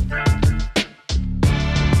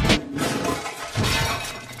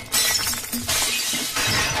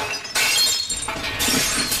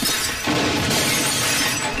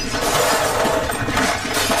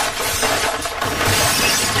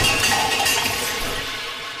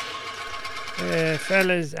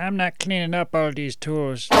 Fellas, I'm not cleaning up all these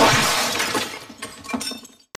tools.